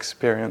to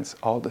experience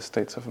all the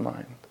states of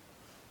mind.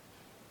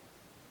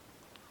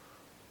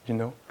 You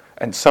know?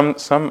 And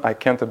some I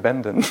can't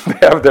abandon.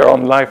 They have their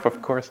own life,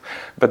 of course.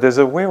 But there's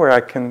a way where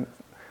I can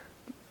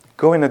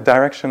go in a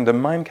direction, the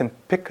mind can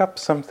pick up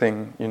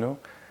something, you know,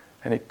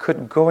 and it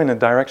could go in a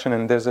direction,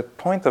 and there's a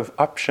point of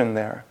option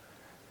there.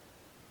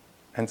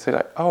 And say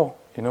like, oh,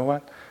 you know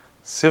what?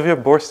 Sylvia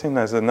Boorstein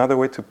has another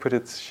way to put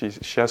it. She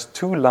has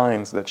two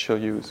lines that she'll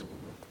use.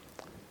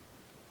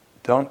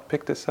 Don't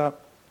pick this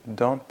up.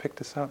 Don't pick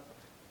this up.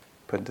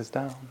 Put this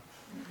down.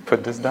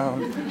 Put this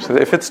down. So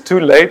if it's too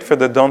late for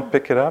the don't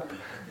pick it up,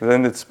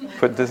 then it's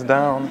put this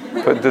down.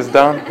 Put this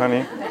down,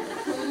 honey.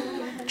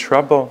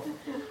 Trouble.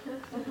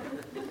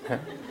 Yeah.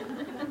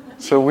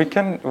 So we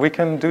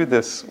can do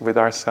this with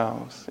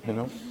ourselves, you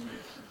know.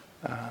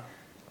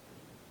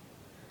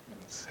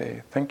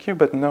 Say thank you,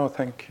 but no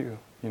thank you.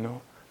 You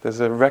know, there's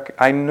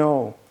I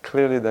know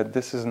clearly that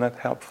this is not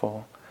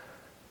helpful.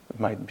 It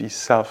might be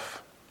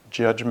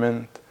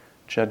self-judgment,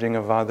 judging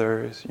of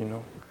others. You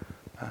know,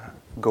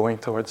 going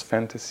towards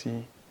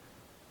fantasy.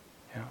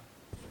 Yeah.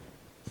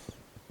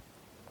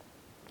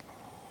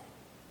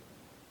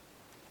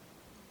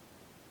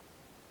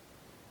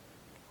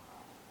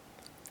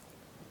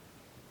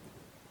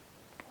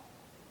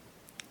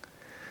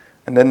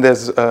 And then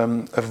there's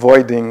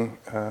avoiding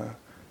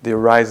the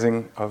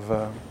arising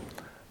of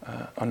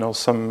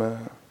unwholesome.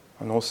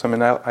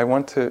 And I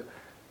want to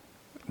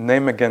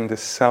name again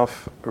this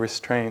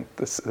self-restraint,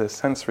 the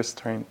sense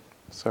restraint.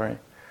 Sorry,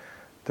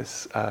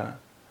 this.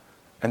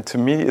 And to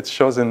me, it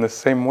shows in the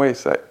same way.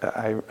 So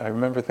I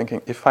remember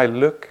thinking, if I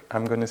look,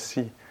 I'm going to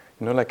see.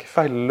 You know, like if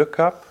I look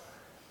up,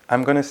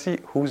 I'm going to see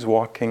who's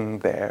walking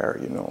there.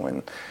 You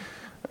know,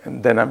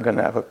 and then I'm going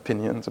to have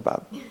opinions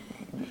about.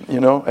 You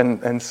know,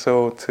 and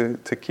so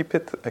to keep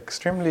it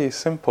extremely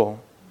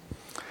simple,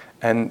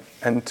 and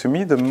to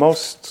me the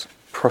most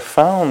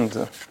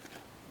profound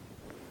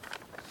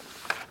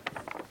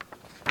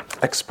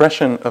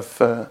expression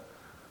of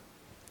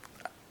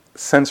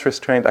sense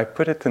restraint, I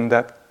put it in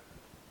that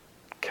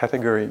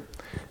category,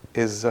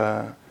 is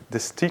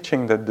this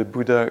teaching that the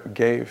Buddha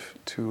gave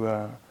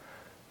to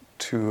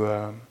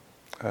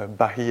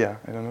Bahiya.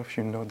 I don't know if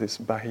you know this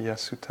Bahiya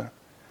Sutta.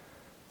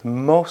 The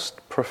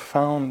most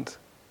profound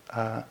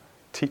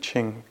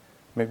teaching,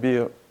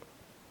 maybe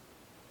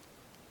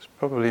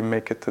probably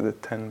make it to the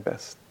 10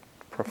 best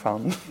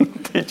profound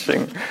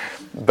teaching.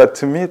 But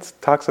to me it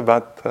talks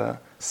about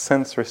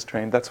sense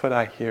restraint. That's what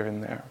I hear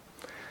in there.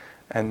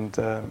 And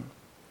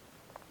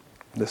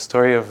the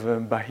story of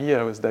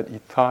Bahiya was that he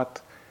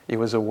thought he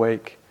was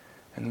awake,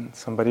 and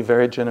somebody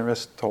very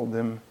generous told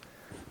him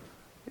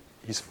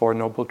his Four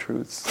Noble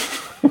Truths.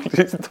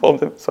 He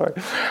told him, sorry,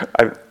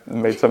 I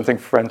made something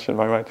French in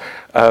my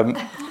mind.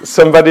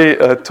 Somebody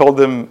told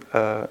him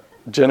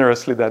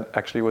generously that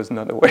actually he was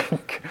not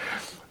awake,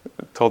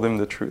 told him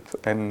the truth.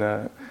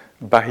 And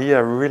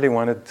Bahiya really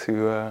wanted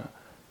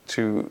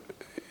to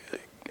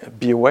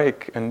be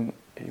awake, and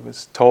he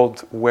was told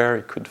where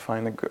he could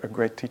find a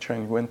great teacher,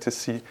 and he went to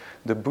see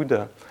the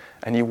Buddha.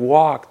 And he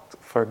walked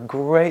for a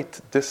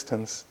great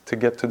distance to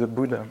get to the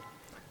Buddha.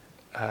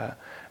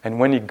 And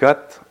when he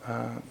got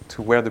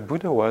to where the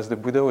Buddha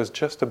was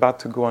just about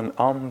to go on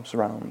alms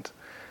round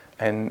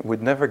and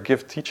would never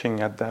give teaching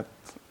at that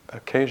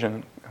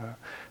occasion.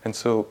 And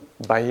so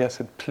Bahiya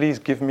said, please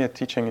give me a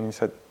teaching. And he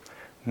said,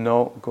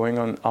 no, going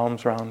on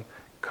alms round,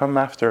 come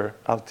after,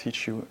 I'll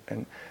teach you.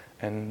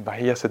 And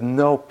Bahiya said,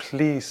 no,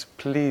 please,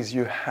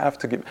 you have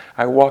to give.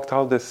 I walked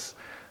all this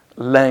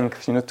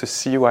length, to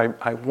see you.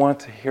 I want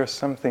to hear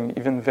something,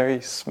 even very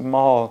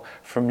small,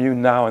 from you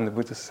now. And the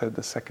Buddha said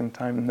the second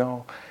time,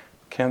 no,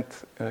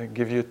 can't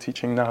give you a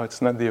teaching now.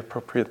 It's not the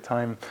appropriate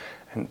time.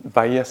 And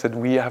Bahiya said,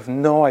 we have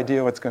no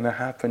idea what's going to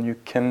happen. You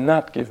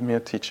cannot give me a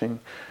teaching.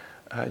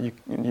 You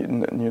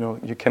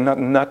cannot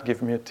not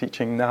give me a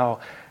teaching now.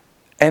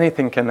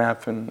 Anything can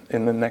happen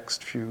in the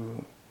next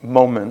few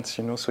moments,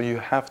 so you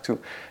have to.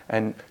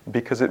 And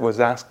because it was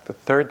asked the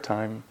third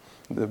time,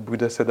 the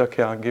Buddha said,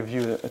 okay, I'll give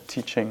you a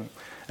teaching.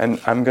 And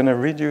I'm going to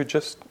read you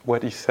just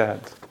what he said.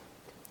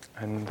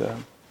 And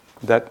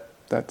that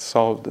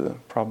solved the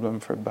problem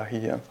for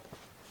Bahiya.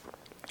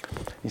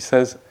 He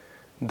says,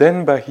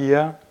 then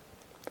Bahiya,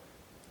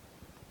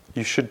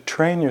 you should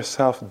train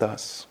yourself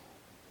thus.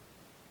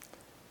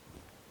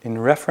 In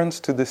reference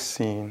to the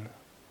scene,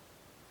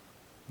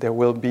 there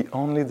will be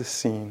only the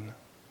scene.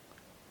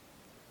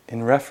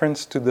 In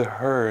reference to the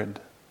herd,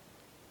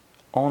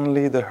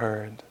 only the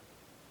herd.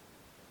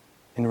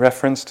 In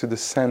reference to the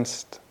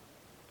sensed,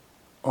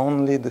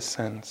 only the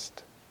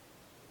sensed.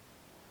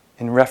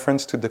 In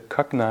reference to the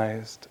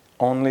cognized,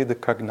 only the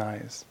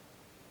cognized.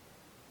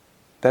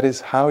 That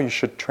is how you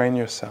should train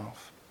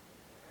yourself.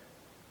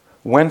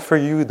 When for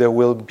you there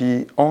will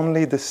be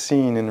only the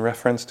seen in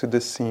reference to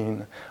the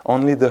seen,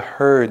 only the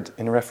heard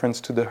in reference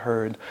to the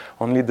heard,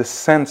 only the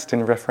sensed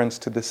in reference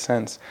to the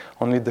sense,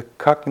 only the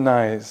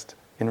cognized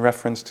in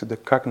reference to the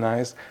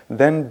cognized,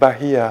 then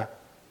Bahiya,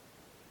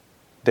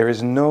 there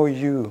is no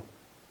you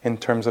in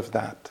terms of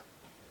that.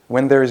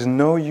 When there is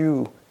no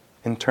you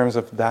in terms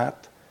of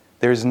that,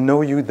 there is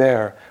no you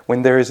there.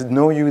 When there is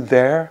no you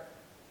there,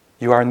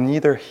 you are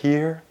neither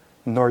here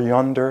nor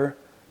yonder,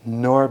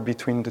 nor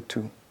between the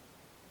two.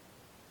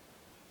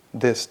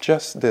 This,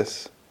 just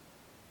this,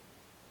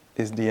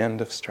 is the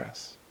end of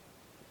stress.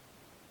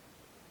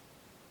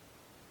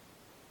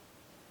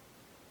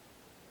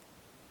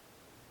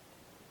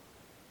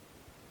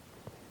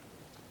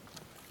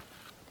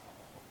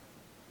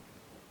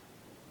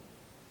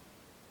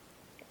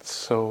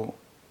 So,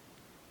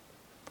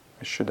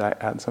 should I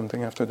add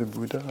something after the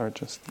Buddha, or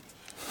just...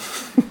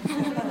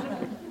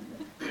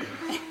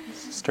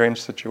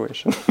 Strange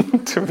situation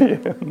to be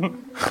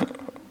in,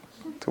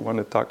 to want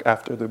to talk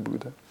after the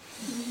Buddha.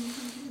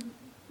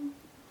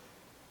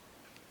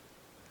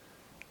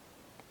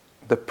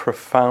 The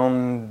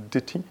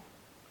profundity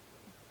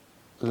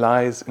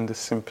lies in the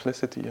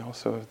simplicity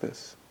also of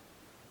this.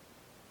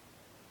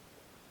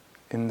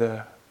 In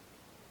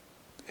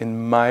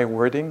my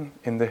wording,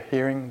 in the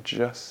hearing,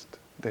 just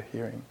the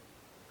hearing.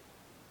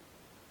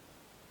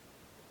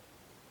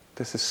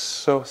 This is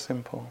so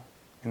simple.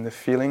 In the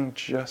feeling,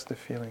 just the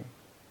feeling.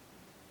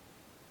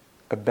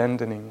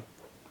 Abandoning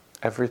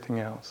everything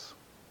else.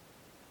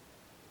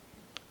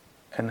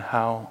 And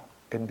how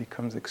it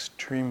becomes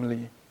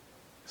extremely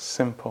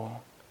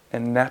simple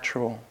and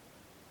natural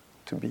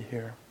to be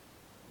here.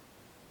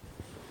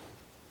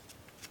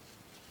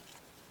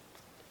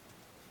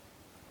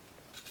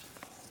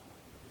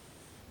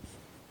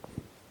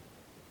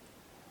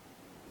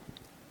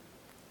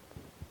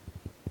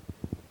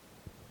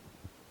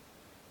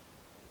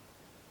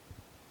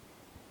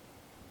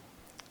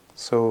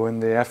 So in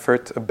the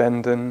effort,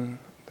 abandon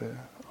the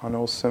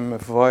unwholesome,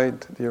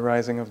 avoid the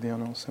arising of the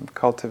unwholesome,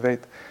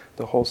 cultivate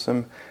the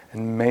wholesome,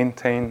 and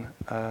maintain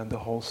the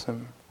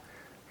wholesome.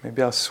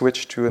 Maybe I'll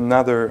switch to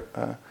another,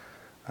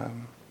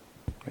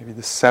 maybe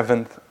the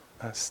seventh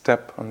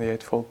step on the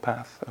Eightfold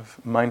Path of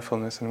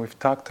mindfulness. And we've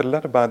talked a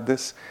lot about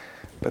this,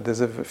 but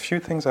there's a few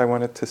things I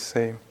wanted to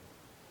say.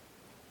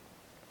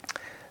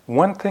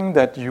 One thing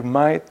that you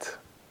might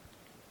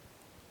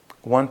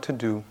want to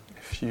do,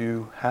 if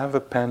you have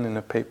a pen and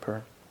a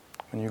paper,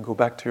 when you go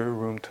back to your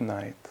room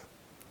tonight,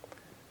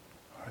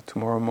 or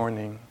tomorrow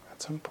morning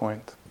at some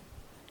point,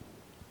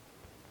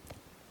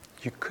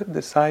 you could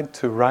decide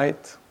to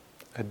write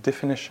a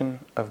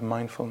definition of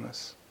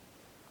mindfulness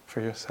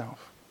for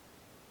yourself.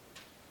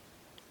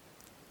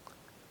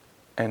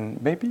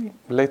 And maybe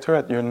later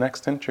at your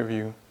next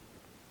interview,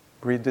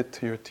 read it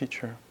to your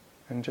teacher,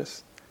 and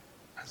just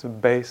as a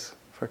base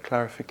for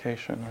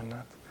clarification on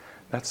that.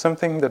 That's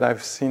something that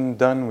I've seen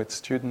done with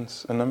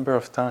students a number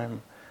of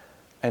times,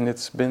 and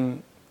it's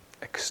been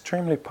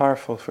extremely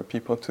powerful for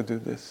people to do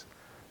this,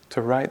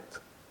 to write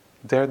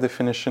their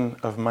definition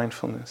of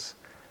mindfulness.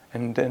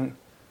 And then,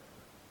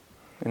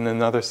 in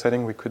another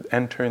setting, we could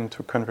enter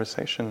into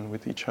conversation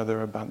with each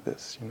other about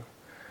this,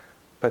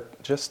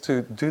 But just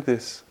to do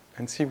this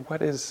and see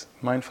what is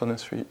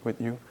mindfulness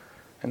with you,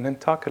 and then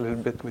talk a little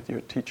bit with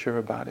your teacher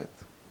about it.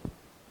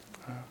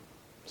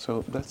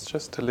 So that's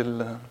just a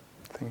little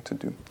thing to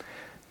do.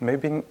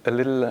 Maybe a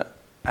little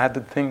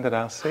added thing that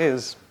I'll say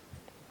is,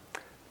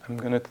 I'm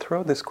going to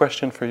throw this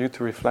question for you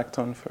to reflect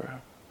on for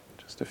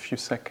just a few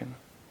seconds.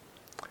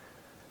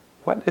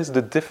 What is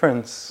the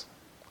difference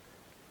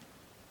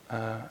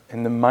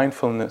in the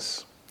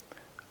mindfulness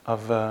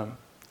of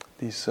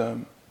these,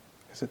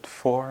 is it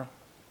 4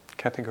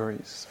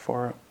 categories,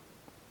 4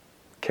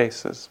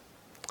 cases?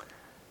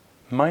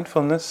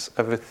 Mindfulness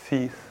of a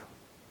thief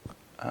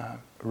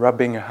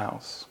rubbing a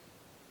house.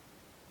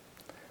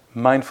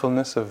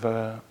 Mindfulness of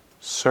a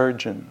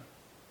surgeon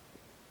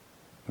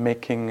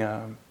making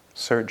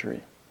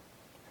surgery.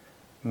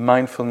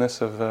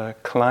 Mindfulness of a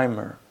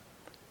climber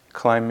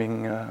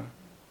climbing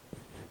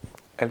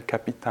El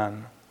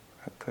Capitan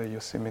at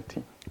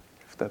Yosemite,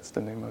 if that's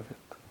the name of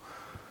it.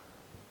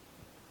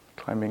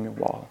 Climbing a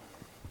wall.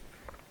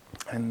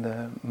 And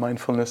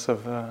mindfulness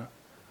of a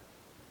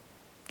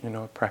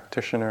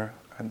practitioner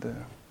at the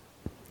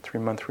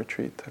 3-month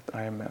retreat at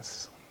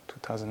IMS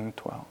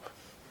 2012.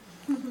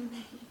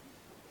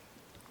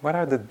 What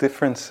are the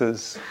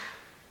differences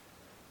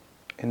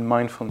in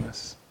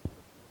mindfulness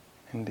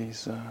in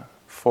these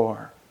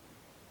 4?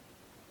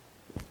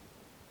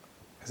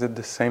 Is it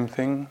the same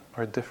thing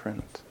or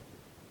different?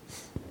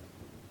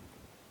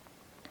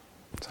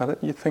 So I'll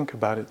let you think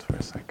about it for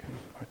a second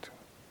or two.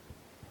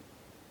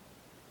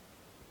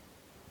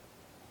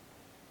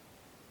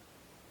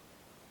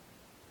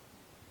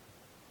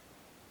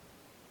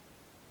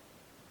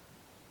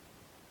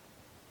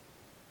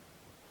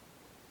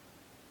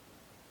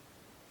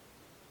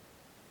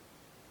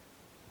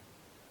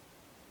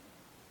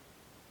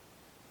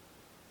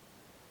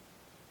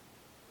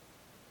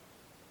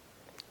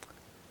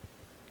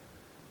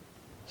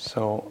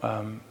 So,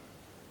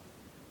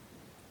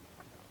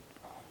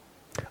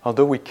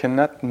 although we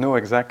cannot know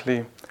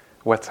exactly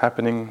what's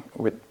happening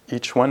with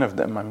each one of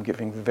them, I'm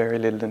giving very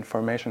little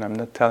information. I'm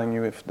not telling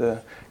you if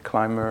the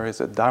climber is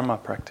a Dharma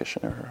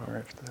practitioner or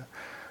if the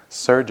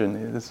surgeon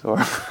is, or,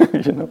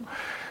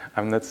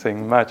 I'm not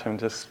saying much. I'm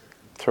just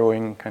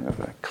throwing kind of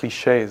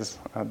cliches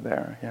out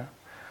there,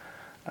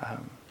 yeah?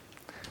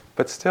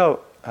 But still,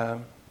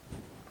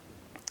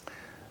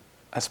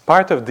 as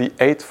part of the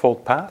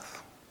Eightfold Path,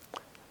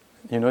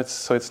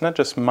 it's not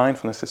just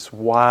mindfulness, it's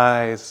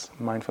wise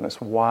mindfulness,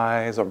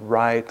 wise or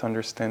right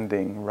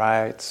understanding,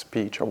 right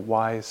speech or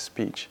wise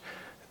speech.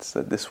 It's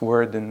this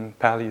word in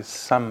Pali is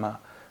samma,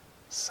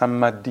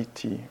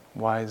 sammaditi,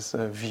 wise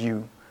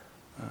view,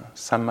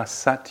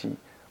 sammasati,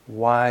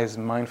 wise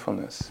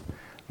mindfulness.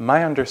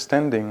 My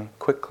understanding,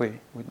 quickly,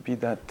 would be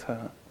that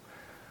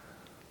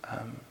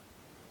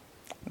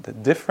the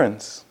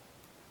difference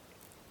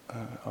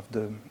of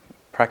the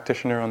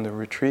practitioner on the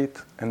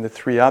retreat and the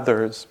 3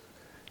 others,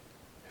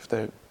 if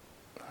they're,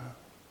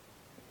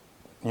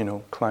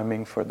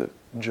 climbing for the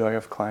joy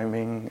of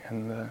climbing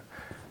and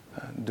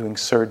doing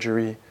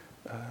surgery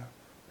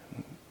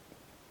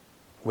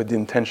with the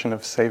intention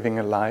of saving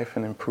a life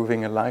and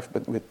improving a life,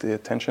 but with the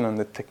attention on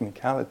the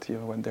technicality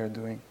of what they're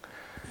doing,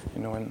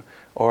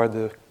 or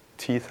the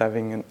teeth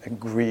having a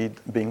greed,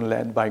 being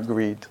led by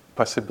greed,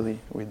 possibly.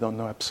 We don't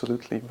know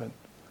absolutely, but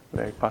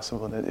very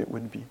possible that it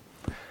would be.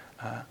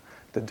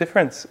 The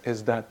difference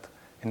is that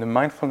in the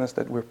mindfulness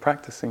that we're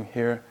practicing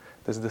here,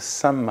 there's the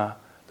samma,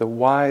 the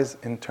wise,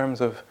 in terms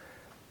of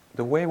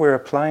the way we're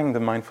applying the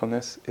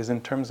mindfulness is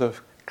in terms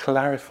of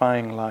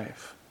clarifying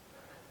life,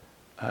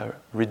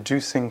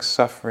 reducing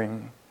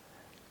suffering,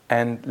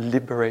 and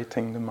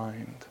liberating the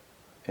mind.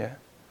 Yeah.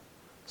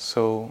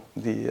 So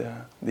the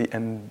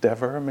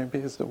endeavor, maybe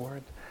is the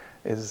word,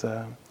 is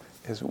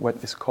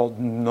what is called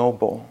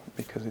noble,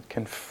 because it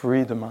can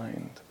free the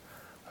mind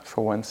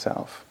for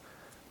oneself.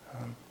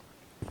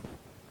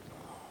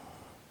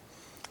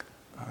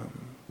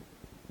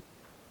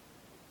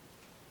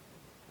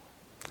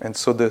 And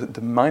so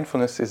the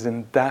mindfulness is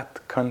in that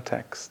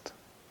context,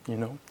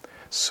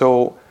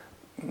 So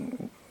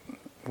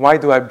why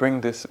do I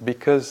bring this?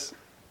 Because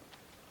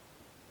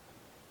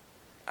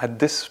at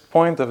this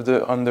point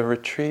on the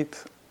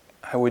retreat,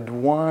 I would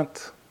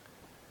want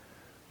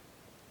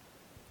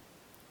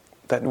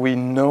that we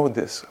know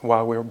this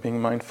while we're being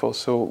mindful.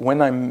 So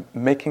when I'm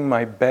making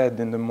my bed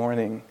in the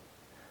morning,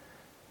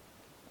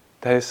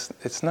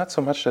 it's not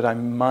so much that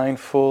I'm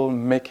mindful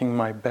making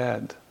my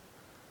bed.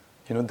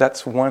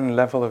 That's one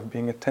level of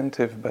being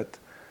attentive, but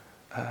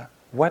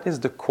what is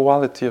the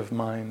quality of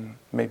mind,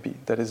 maybe,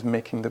 that is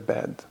making the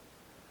bed?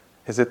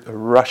 Is it a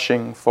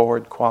rushing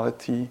forward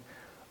quality,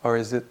 or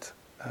is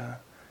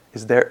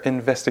there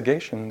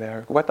investigation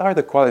there? What are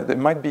the qualities? There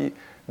might be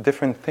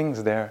different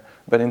things there,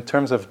 but in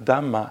terms of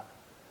Dhamma,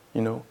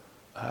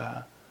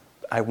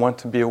 I want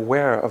to be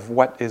aware of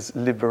what is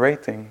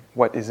liberating,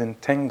 what is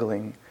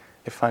entangling.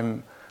 If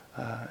I'm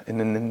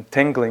in an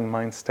entangling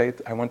mind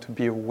state, I want to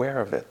be aware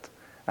of it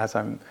as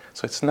I'm.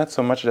 So it's not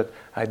so much that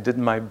I did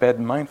my bed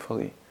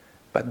mindfully,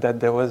 but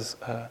that there was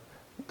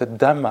the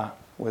Dhamma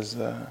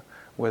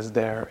was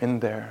there in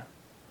there.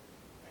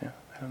 Yeah,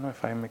 I don't know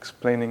if I'm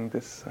explaining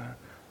this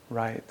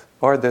right.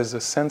 Or there's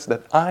a sense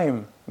that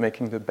I'm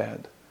making the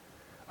bed,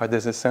 or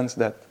there's a sense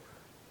that,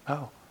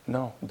 oh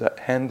no, the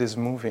hand is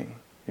moving.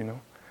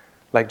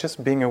 Like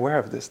just being aware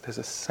of this. There's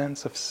a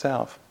sense of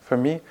self. For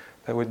me,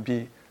 that would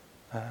be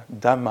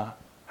Dhamma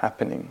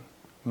happening,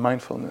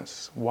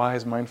 mindfulness,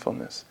 wise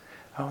mindfulness.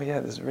 Oh yeah,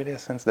 there's really a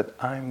sense that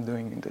I'm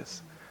doing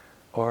this,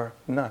 or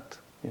not.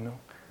 I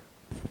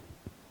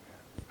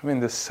mean,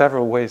 there's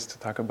several ways to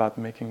talk about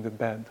making the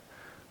bed,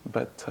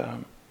 but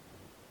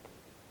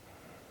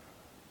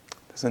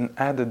there's an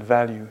added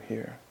value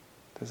here.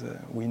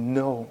 We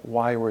know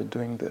why we're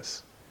doing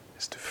this.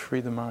 It's to free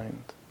the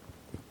mind.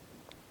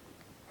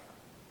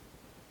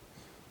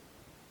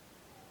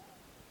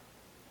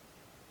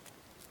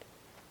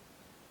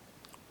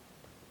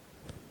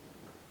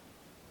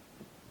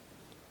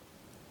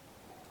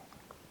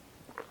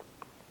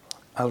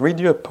 I'll read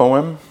you a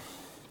poem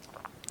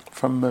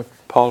from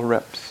Paul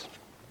Reps.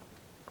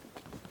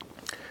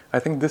 I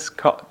think this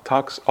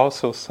talks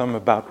also some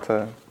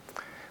about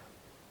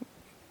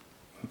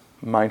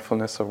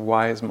mindfulness or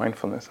wise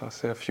mindfulness. I'll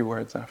say a few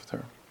words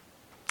after.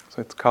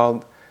 So it's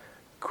called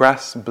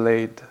Grass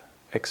Blade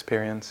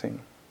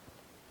Experiencing.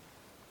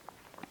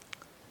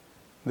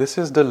 This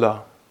is the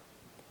law.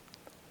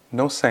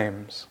 No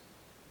sames.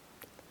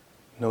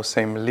 No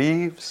same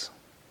leaves,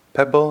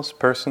 pebbles,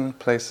 person,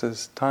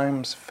 places,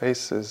 times,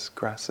 faces,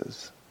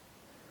 grasses.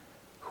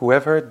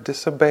 Whoever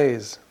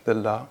disobeys the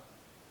law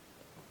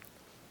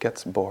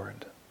gets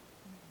bored.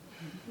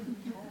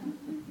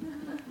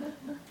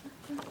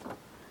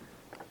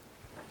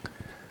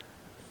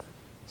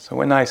 So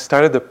when I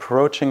started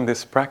approaching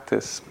this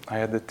practice, I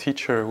had a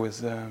teacher who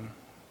was, I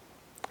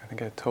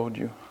think I told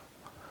you,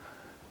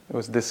 it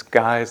was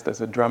disguised as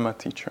a drama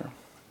teacher.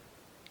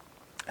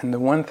 And the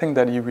one thing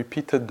that he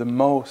repeated the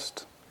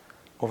most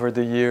over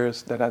the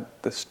years that had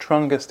the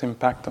strongest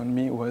impact on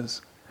me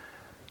was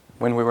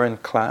when we were in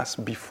class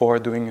before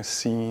doing a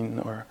scene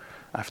or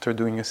after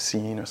doing a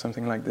scene or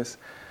something like this.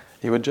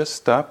 He would just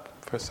stop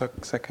for a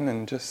second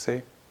and just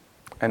say,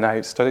 and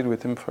I studied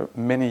with him for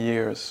many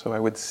years, so I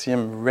would see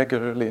him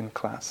regularly in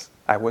class.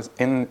 I was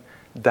in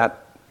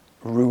that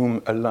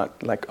room a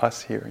lot, like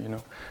us here,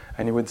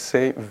 And he would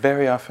say,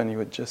 very often he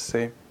would just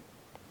say,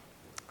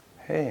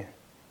 hey,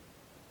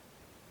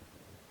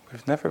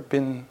 we've never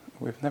been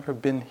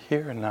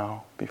here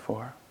now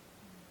before.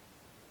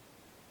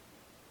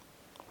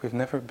 We've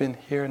never been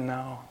here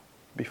now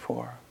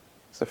before.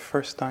 It's the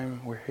first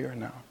time we're here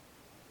now.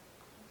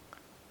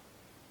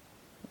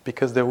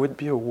 Because there would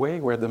be a way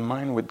where the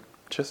mind would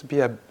just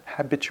be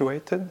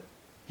habituated,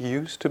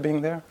 used to being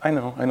there. I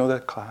know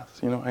that class,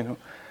 I know. And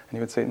he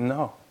would say,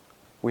 no,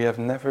 we have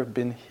never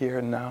been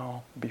here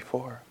now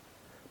before.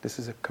 This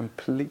is a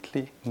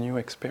completely new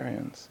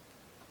experience.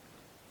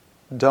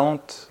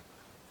 Don't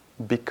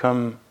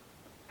become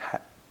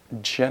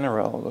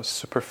general or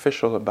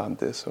superficial about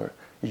this or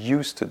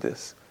used to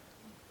this.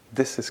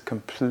 This is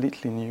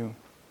completely new.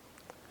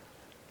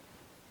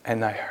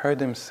 And I heard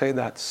him say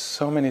that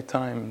so many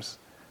times,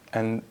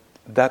 and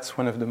that's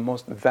one of the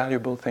most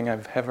valuable things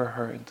I've ever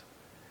heard.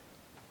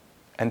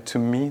 And to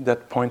me,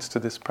 that points to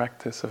this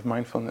practice of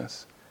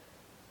mindfulness.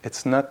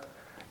 It's not,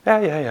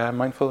 I'm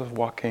mindful of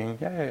walking,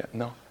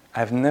 No,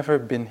 I've never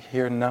been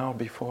here now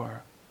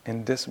before,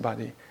 in this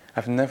body.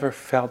 I've never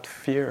felt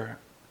fear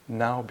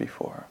now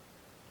before.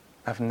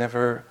 I've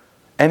never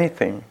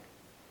anything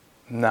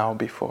now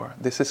before.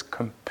 This is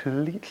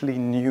completely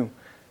new.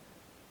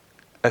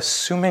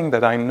 Assuming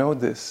that I know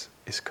this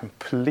is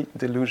complete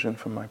delusion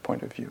from my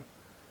point of view.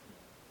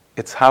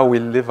 It's how we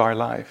live our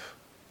life.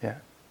 Yeah,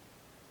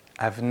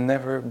 I've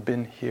never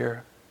been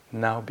here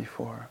now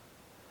before.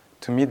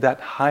 To me, that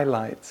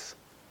highlights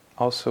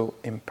also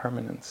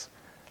impermanence,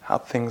 how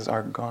things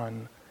are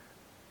gone,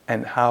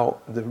 and how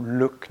the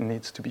look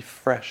needs to be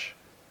fresh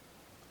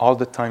all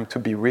the time to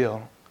be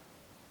real,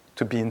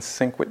 to be in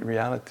sync with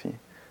reality.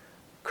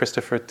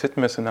 Christopher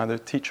Titmuss, another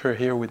teacher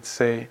here, would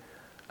say,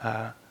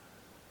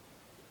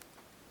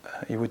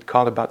 he would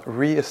call about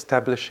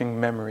re-establishing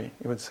memory.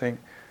 He would say,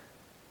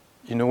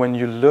 when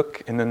you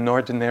look in an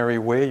ordinary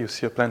way, you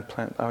see a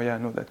plant. Oh yeah, I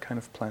know that kind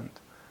of plant.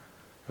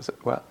 I said,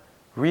 well,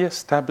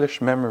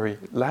 Re-establish memory.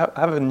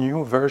 Have a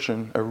new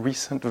version, a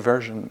recent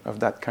version of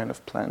that kind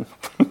of plan.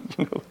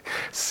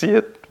 See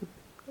it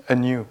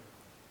anew.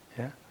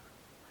 Yeah.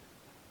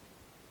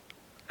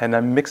 And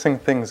I'm mixing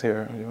things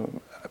here.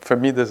 For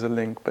me, there's a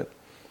link, but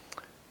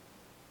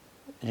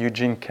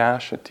Eugene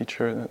Cash, a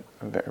teacher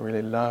that I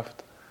really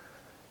loved,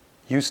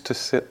 used to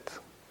sit,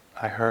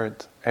 I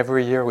heard,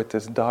 every year with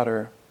his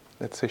daughter.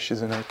 Let's say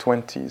she's in her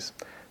 20s.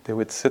 They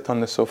would sit on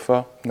the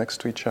sofa next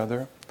to each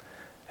other,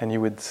 and he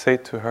would say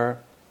to her,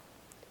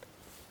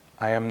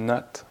 "I am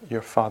not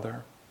your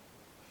father."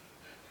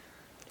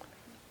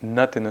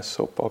 Not in a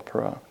soap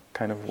opera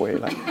kind of way.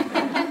 Like.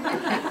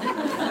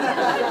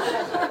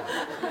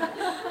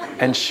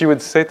 And she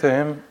would say to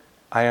him,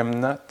 "I am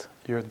not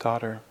your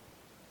daughter."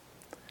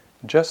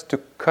 Just to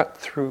cut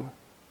through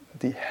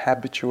the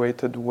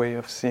habituated way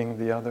of seeing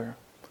the other.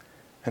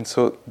 And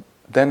so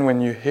then when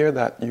you hear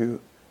that,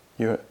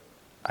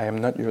 I am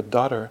not your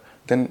daughter,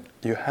 then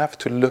you have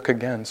to look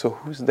again. So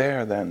who's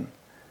there then?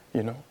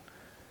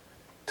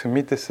 To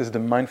me, this is the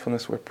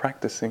mindfulness we're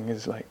practicing,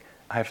 is like,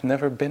 I've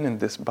never been in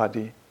this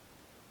body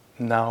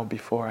now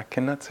before. I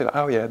cannot say,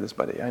 oh yeah, this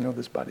body, I know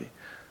this body.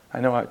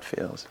 I know how it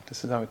feels.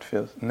 This is how it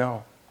feels.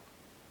 No.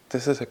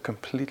 This is a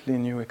completely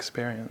new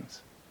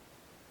experience.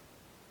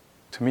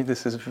 To me,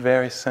 this is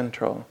very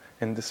central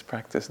in this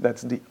practice.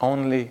 That's the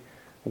only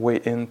way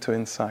into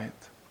insight.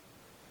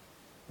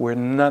 We're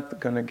not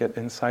going to get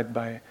insight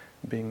by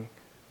being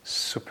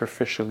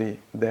superficially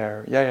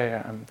there.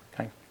 Yeah, I'm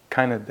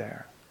kind of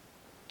there,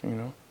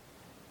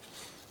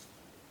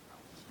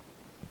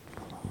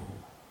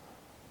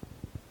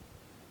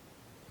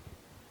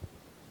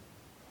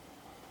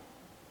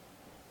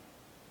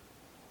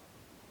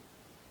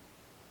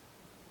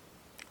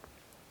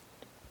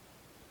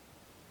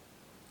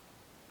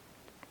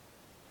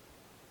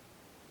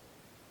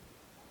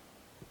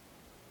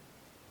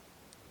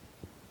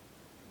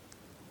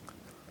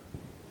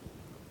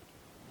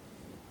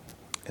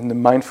 In the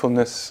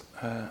mindfulness,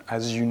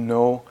 as you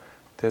know,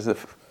 there's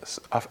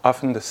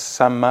often the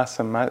samasati,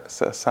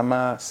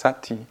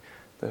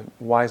 the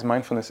wise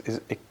mindfulness,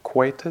 is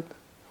equated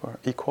or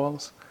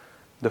equals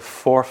the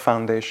 4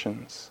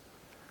 foundations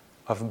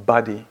of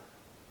body.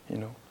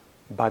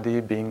 Body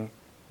being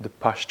the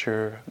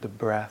posture, the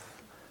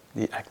breath,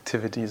 the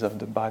activities of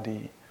the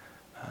body,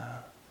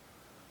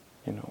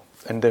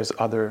 and there's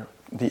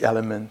the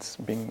elements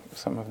being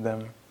some of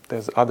them.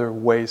 There's other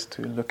ways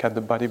to look at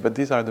the body, but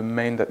these are the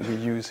main that we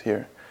use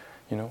here,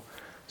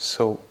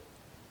 So,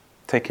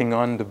 taking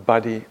on the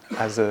body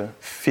as a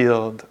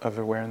field of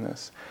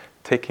awareness,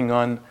 taking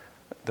on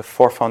the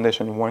 4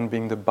 foundations, one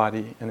being the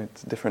body in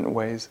its different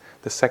ways,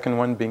 the second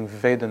one being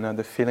Vedana,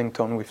 the feeling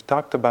tone. We've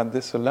talked about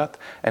this a lot,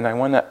 and I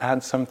want to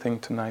add something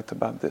tonight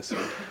about this.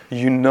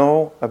 You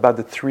know about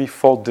the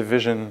 3-fold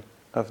division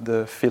of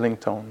the feeling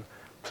tone: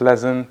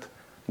 pleasant,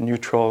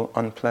 neutral,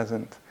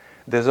 unpleasant.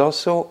 There's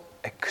also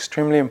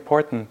extremely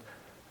important,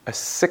 a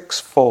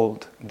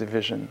 6-fold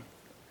division.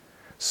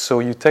 So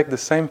you take the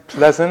same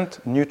pleasant,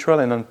 neutral,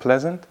 and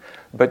unpleasant,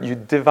 but you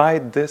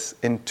divide this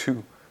in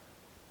 2.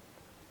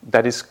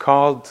 That is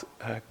called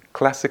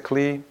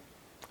classically,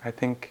 I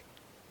think,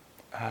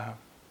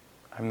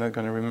 I'm not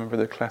going to remember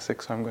the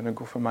classic, so I'm going to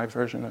go for my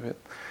version of it.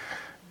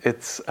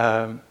 It's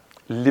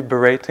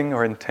liberating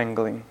or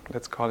entangling.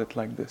 Let's call it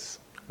like this.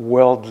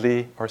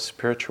 Worldly or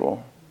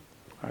spiritual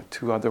are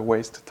 2 other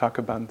ways to talk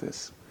about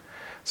this.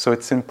 So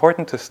it's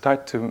important to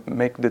start to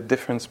make the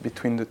difference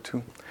between the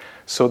 2.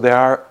 So there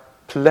are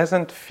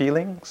pleasant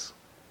feelings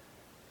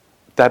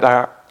that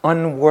are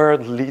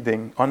onward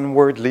leading,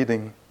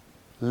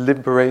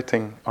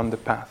 liberating on the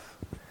path.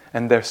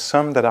 And there's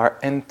some that are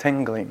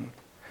entangling.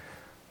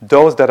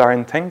 Those that are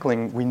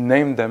entangling, we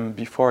named them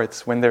before.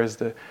 It's when there's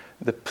the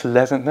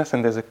pleasantness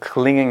and there's a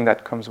clinging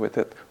that comes with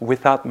it,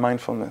 without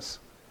mindfulness.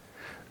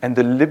 And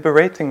the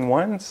liberating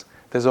ones,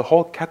 there's a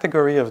whole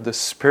category of the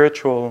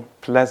spiritual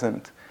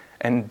pleasant.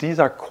 And these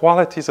are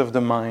qualities of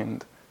the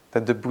mind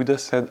that the Buddha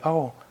said,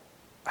 oh,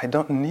 I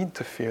don't need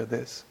to fear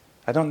this.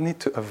 I don't need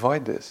to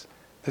avoid this.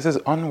 This is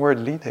onward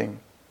leading.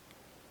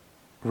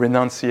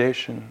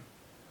 Renunciation,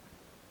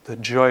 the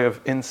joy of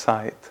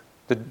insight,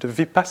 the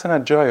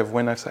vipassana joy of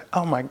when I say,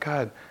 oh my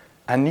God,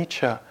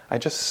 anicca, I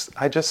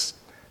just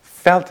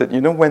felt it.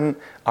 When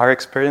our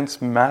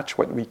experience match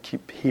what we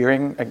keep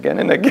hearing again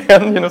and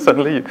again,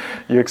 suddenly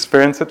you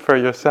experience it for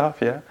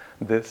yourself, yeah?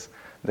 The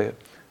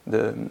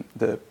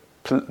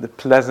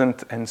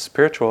pleasant and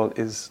spiritual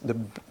is the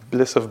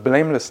bliss of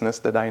blamelessness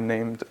that I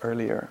named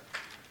earlier.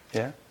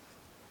 Yeah?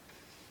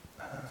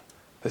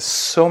 There's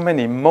so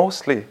many,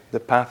 mostly the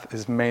path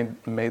is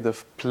made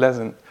of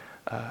pleasant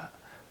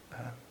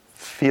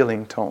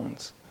feeling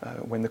tones,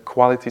 when the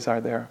qualities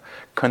are there.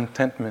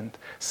 Contentment,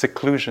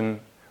 seclusion,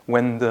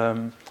 when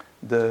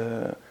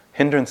the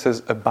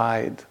hindrances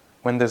abide,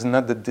 when there's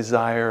not the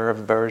desire,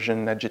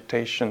 aversion,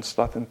 agitation,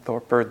 sloth and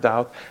torpor,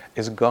 doubt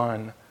is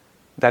gone.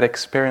 That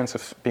experience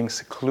of being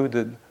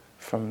secluded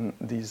from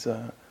these,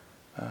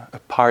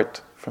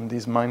 apart from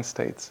these mind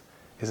states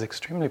is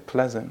extremely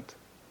pleasant.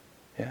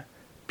 Yeah?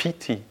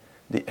 Piti,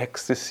 the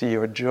ecstasy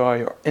or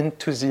joy or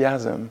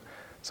enthusiasm,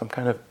 some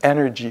kind of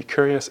energy,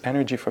 curious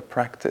energy for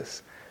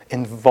practice,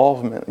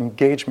 involvement,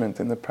 engagement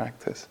in the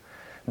practice.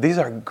 These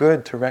are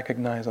good to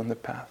recognize on the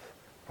path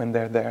when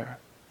they're there.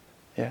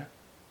 Yeah?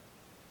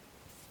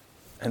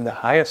 And the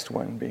highest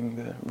one being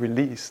the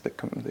release, the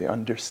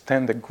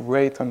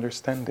great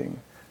understanding.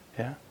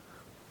 Yeah?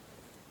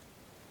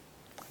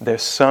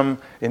 There's some,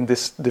 in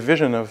this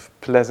division of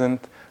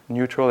pleasant,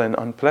 neutral, and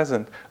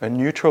unpleasant, a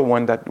neutral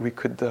one that we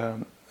could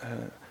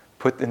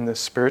put in the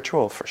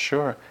spiritual for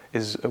sure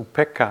is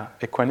upekkha,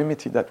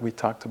 equanimity that we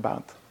talked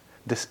about.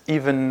 This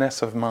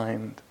evenness of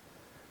mind.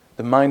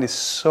 The mind is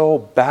so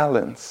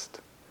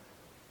balanced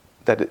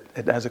that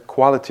it has a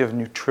quality of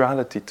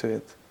neutrality to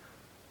it.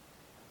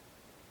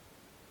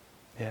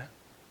 Yeah?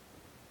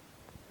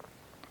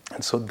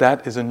 And so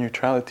that is a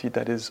neutrality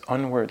that is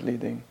onward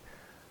leading.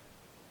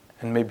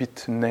 And maybe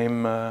to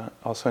name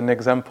also an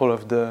example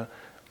of the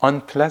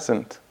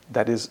unpleasant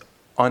that is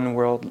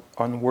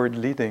onward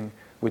leading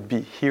would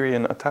be hiri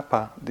and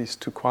atapa, these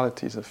two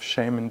qualities of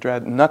shame and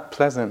dread. Not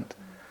pleasant,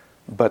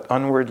 but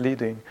onward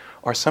leading.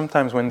 Or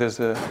sometimes when there's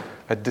a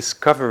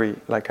discovery,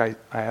 like I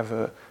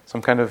have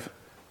some kind of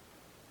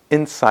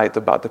insight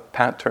about the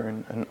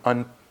pattern,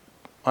 an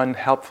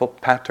unhelpful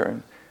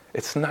pattern,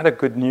 it's not a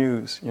good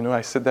news.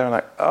 I sit there and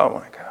like, oh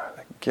my God,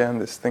 again,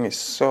 this thing is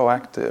so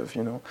active,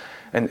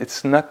 and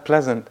it's not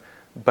pleasant,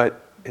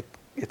 but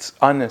it's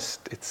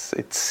honest,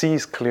 it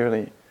sees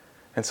clearly.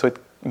 And so it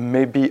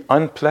may be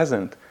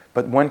unpleasant,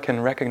 but one can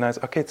recognize,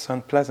 okay, it's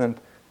unpleasant,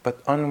 but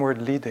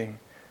onward leading,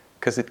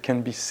 because it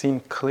can be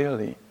seen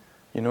clearly.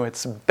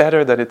 It's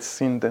better that it's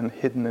seen than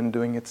hidden and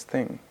doing its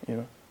thing,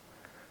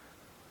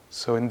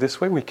 So in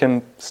this way, we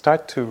can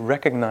start to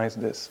recognize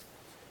this.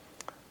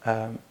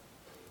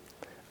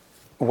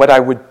 What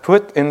I would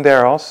put in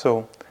there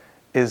also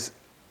is,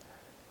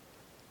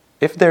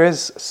 if there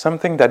is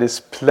something that is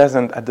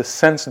pleasant at the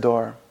sense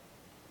door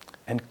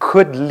and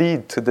could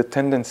lead to the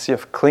tendency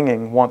of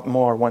clinging, want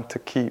more, want to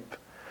keep,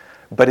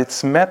 but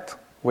it's met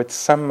with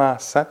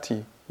samma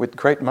sati, with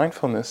great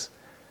mindfulness,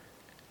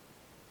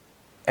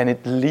 and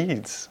it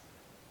leads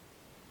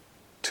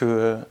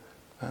to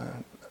a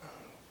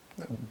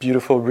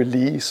beautiful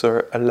release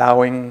or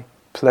allowing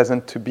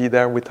pleasant to be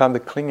there without the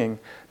clinging,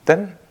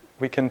 then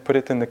we can put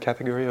it in the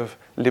category of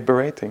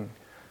liberating.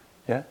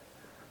 Yeah?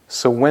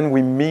 So when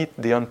we meet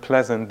the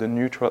unpleasant, the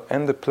neutral,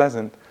 and the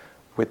pleasant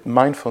with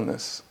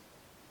mindfulness,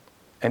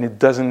 and it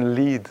doesn't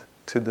lead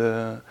to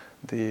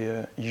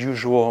the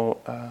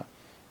usual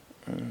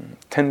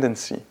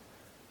tendency,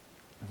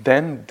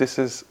 then this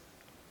is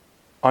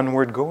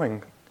onward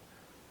going.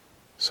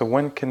 So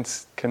one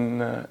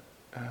can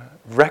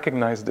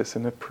recognize this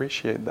and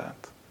appreciate that,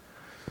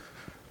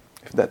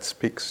 if that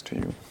speaks to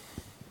you.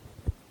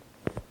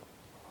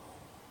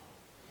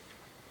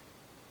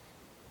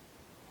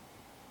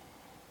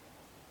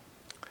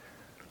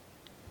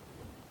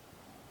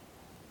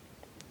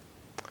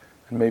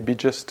 And maybe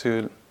just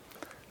to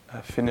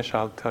finish,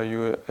 I'll tell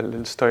you a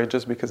little story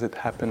just because it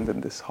happened in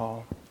this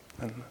hall.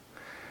 And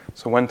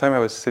so one time I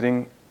was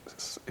sitting,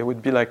 it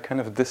would be like kind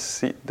of this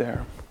seat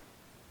there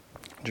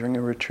during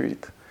a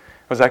retreat.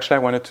 I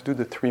wanted to do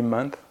the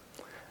 3-month,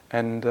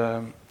 and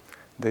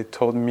they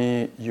told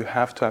me, you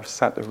have to have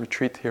sat a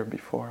retreat here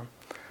before.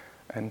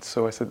 And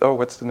so I said, oh,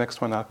 what's the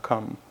next one? I'll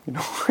come,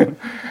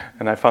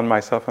 And I found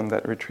myself on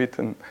that retreat,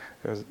 and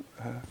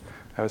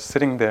I was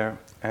sitting there,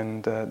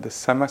 and the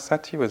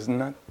samasati was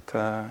not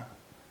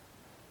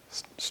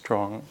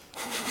strong,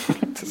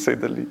 to say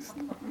the least.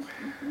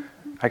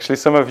 Actually,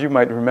 some of you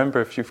might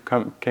remember, if you've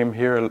came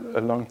here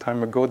a long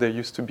time ago, there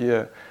used to be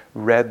a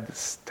red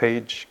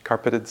stage,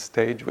 carpeted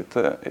stage, with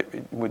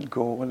it would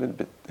go a little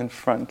bit in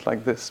front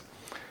like this.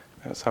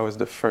 So I was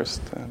the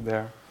first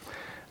there.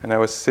 And I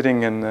was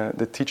sitting, and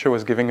the teacher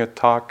was giving a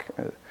talk,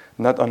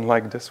 not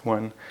unlike this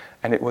one,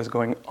 and it was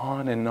going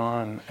on and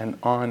on and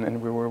on,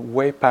 and we were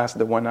way past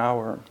the 1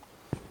 hour.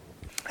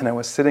 And I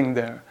was sitting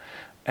there,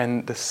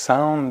 and the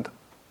sound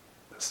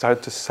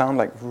started to sound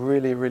like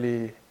really,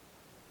 really,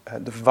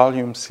 the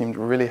volume seemed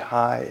really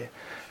high.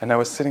 And I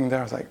was sitting there,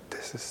 I was like,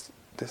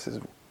 this is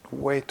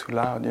way too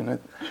loud,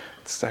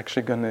 it's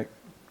actually going to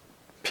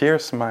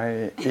pierce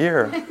my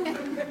ear.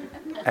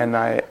 And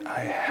I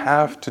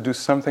have to do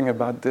something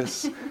about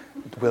this.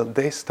 Will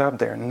they stop?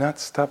 They're not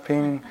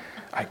stopping.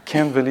 I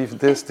can't believe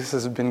this. This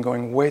has been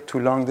going way too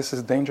long. This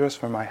is dangerous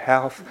for my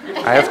health.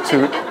 I have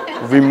to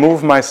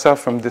remove myself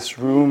from this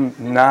room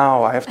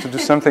now. I have to do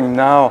something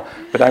now.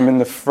 But I'm in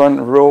the front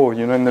row,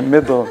 in the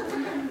middle.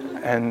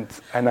 And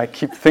I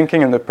keep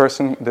thinking, and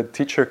the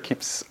teacher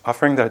keeps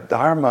offering their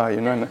dharma,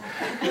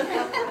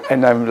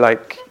 and I'm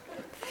like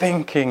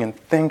thinking,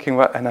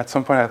 and at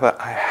some point I thought,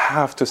 I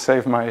have to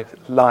save my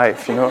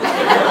life,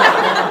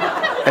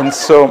 And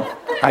so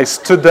I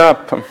stood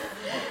up,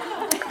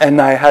 and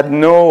I had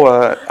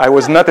I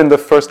was not in the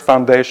first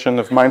foundation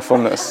of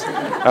mindfulness.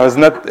 I was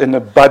not in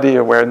the body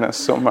awareness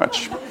so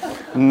much,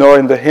 nor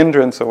in the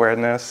hindrance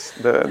awareness.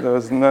 There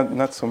was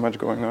not so much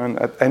going on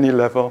at any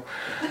level.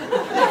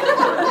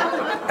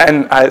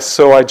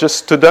 So I just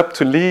stood up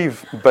to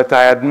leave, but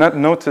I had not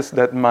noticed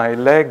that my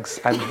legs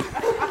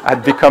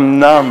had become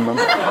numb.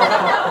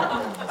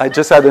 I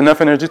just had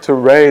enough energy to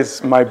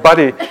raise my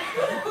body.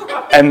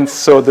 And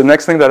so the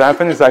next thing that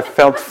happened is I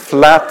felt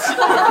flat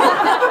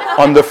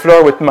on the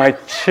floor with my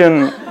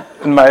chin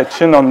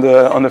on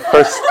the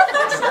first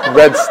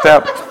red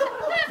step.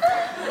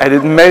 And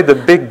it made a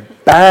big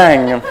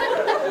bang.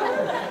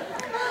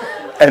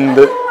 And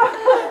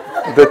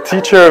the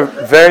teacher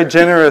very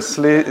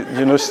generously,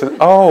 said,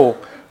 "Oh,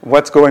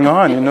 what's going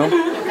on,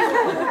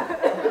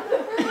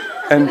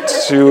 And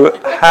to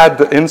add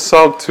the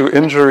insult to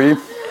injury,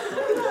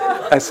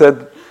 I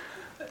said,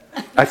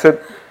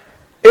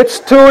 "It's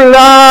too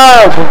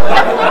loud!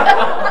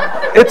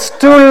 It's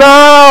too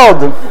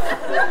loud!"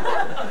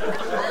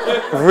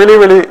 Really,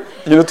 really,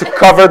 to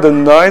cover the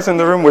noise in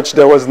the room, which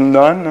there was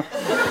none.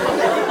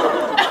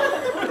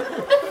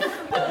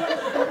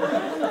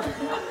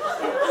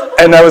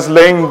 And I was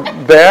laying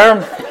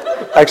there.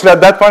 Actually, at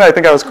that point, I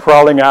think I was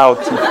crawling out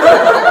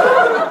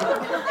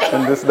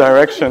in this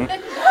direction.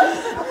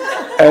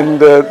 And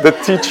the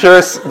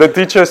teacher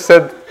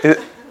said,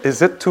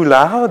 "Is it too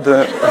loud?"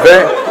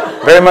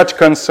 Very much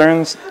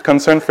concerned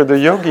for the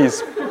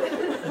yogis.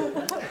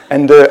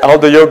 And all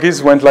the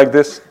yogis went like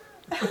this.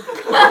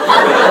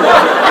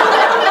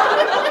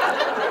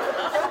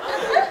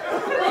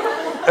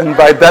 And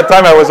by that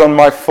time, I was on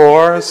my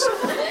fours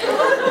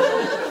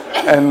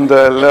and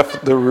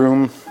left the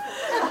room.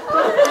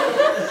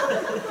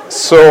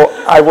 So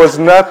I was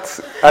not,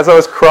 as I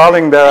was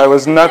crawling there, I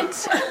was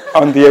not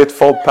on the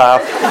Eightfold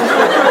Path.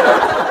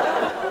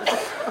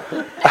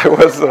 I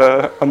was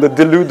on the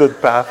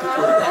deluded path.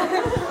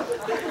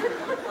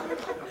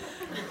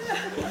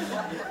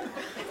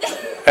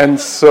 And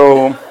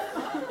so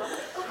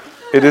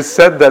it is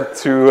said that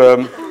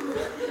to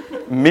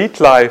meet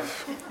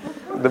life,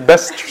 the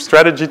best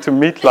strategy to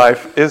meet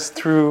life is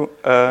through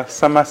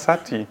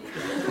samasati.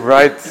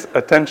 Right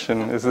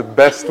attention is the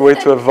best way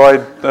to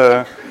avoid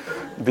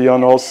the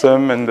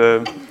unwholesome and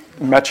the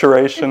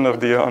maturation of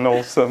the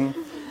unwholesome.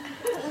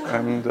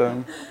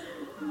 And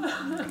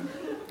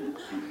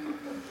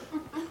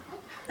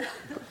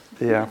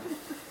yeah.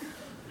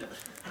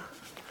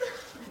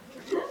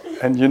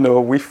 And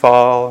we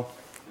fall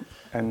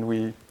and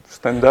we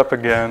stand up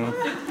again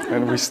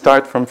and we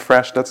start from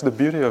fresh. That's the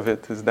beauty of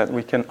it, is that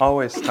we can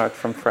always start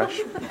from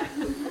fresh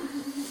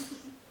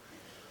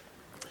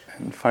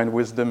and find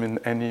wisdom in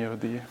any of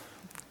the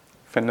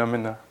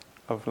phenomena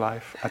of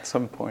life at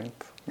some point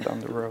down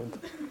the road.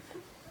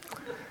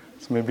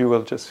 So maybe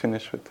we'll just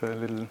finish with a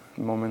little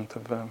moment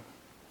of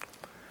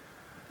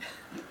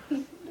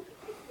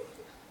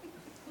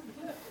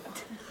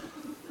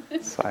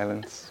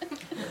silence.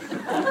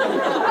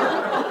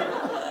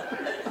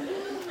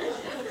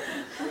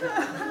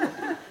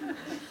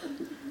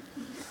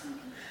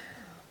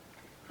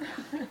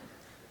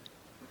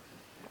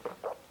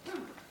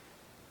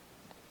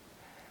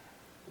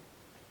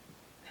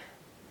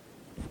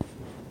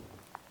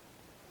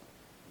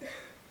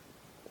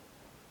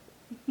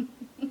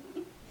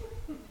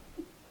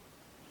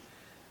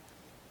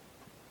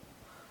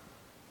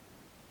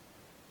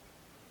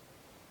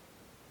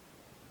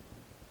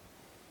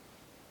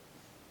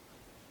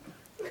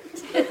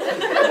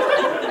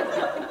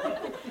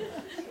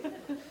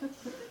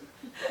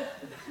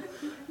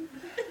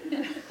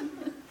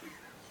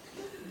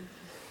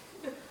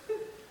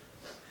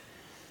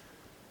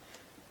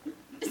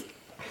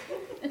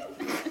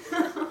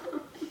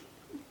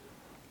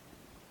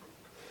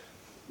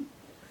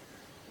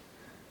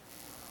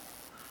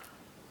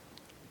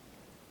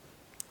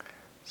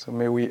 So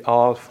may we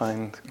all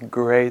find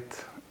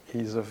great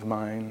ease of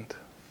mind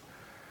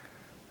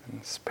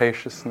and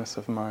spaciousness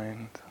of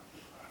mind.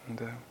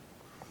 And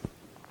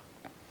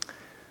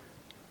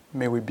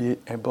may we be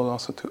able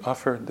also to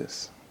offer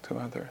this to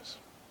others.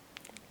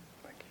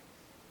 Thank you.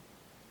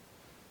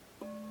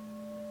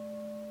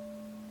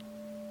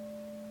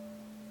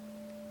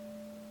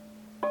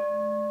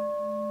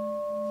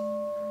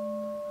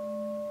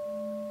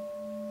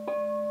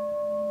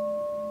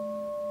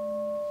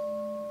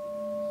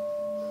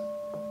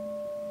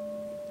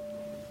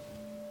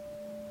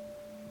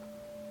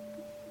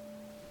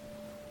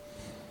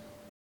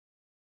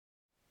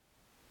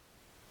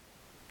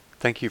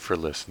 Thank you for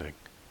listening.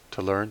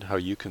 To learn how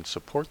you can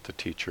support the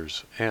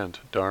teachers and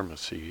Dharma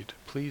Seed,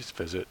 please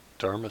visit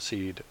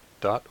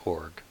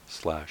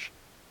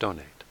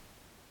dharmaseed.org/donate.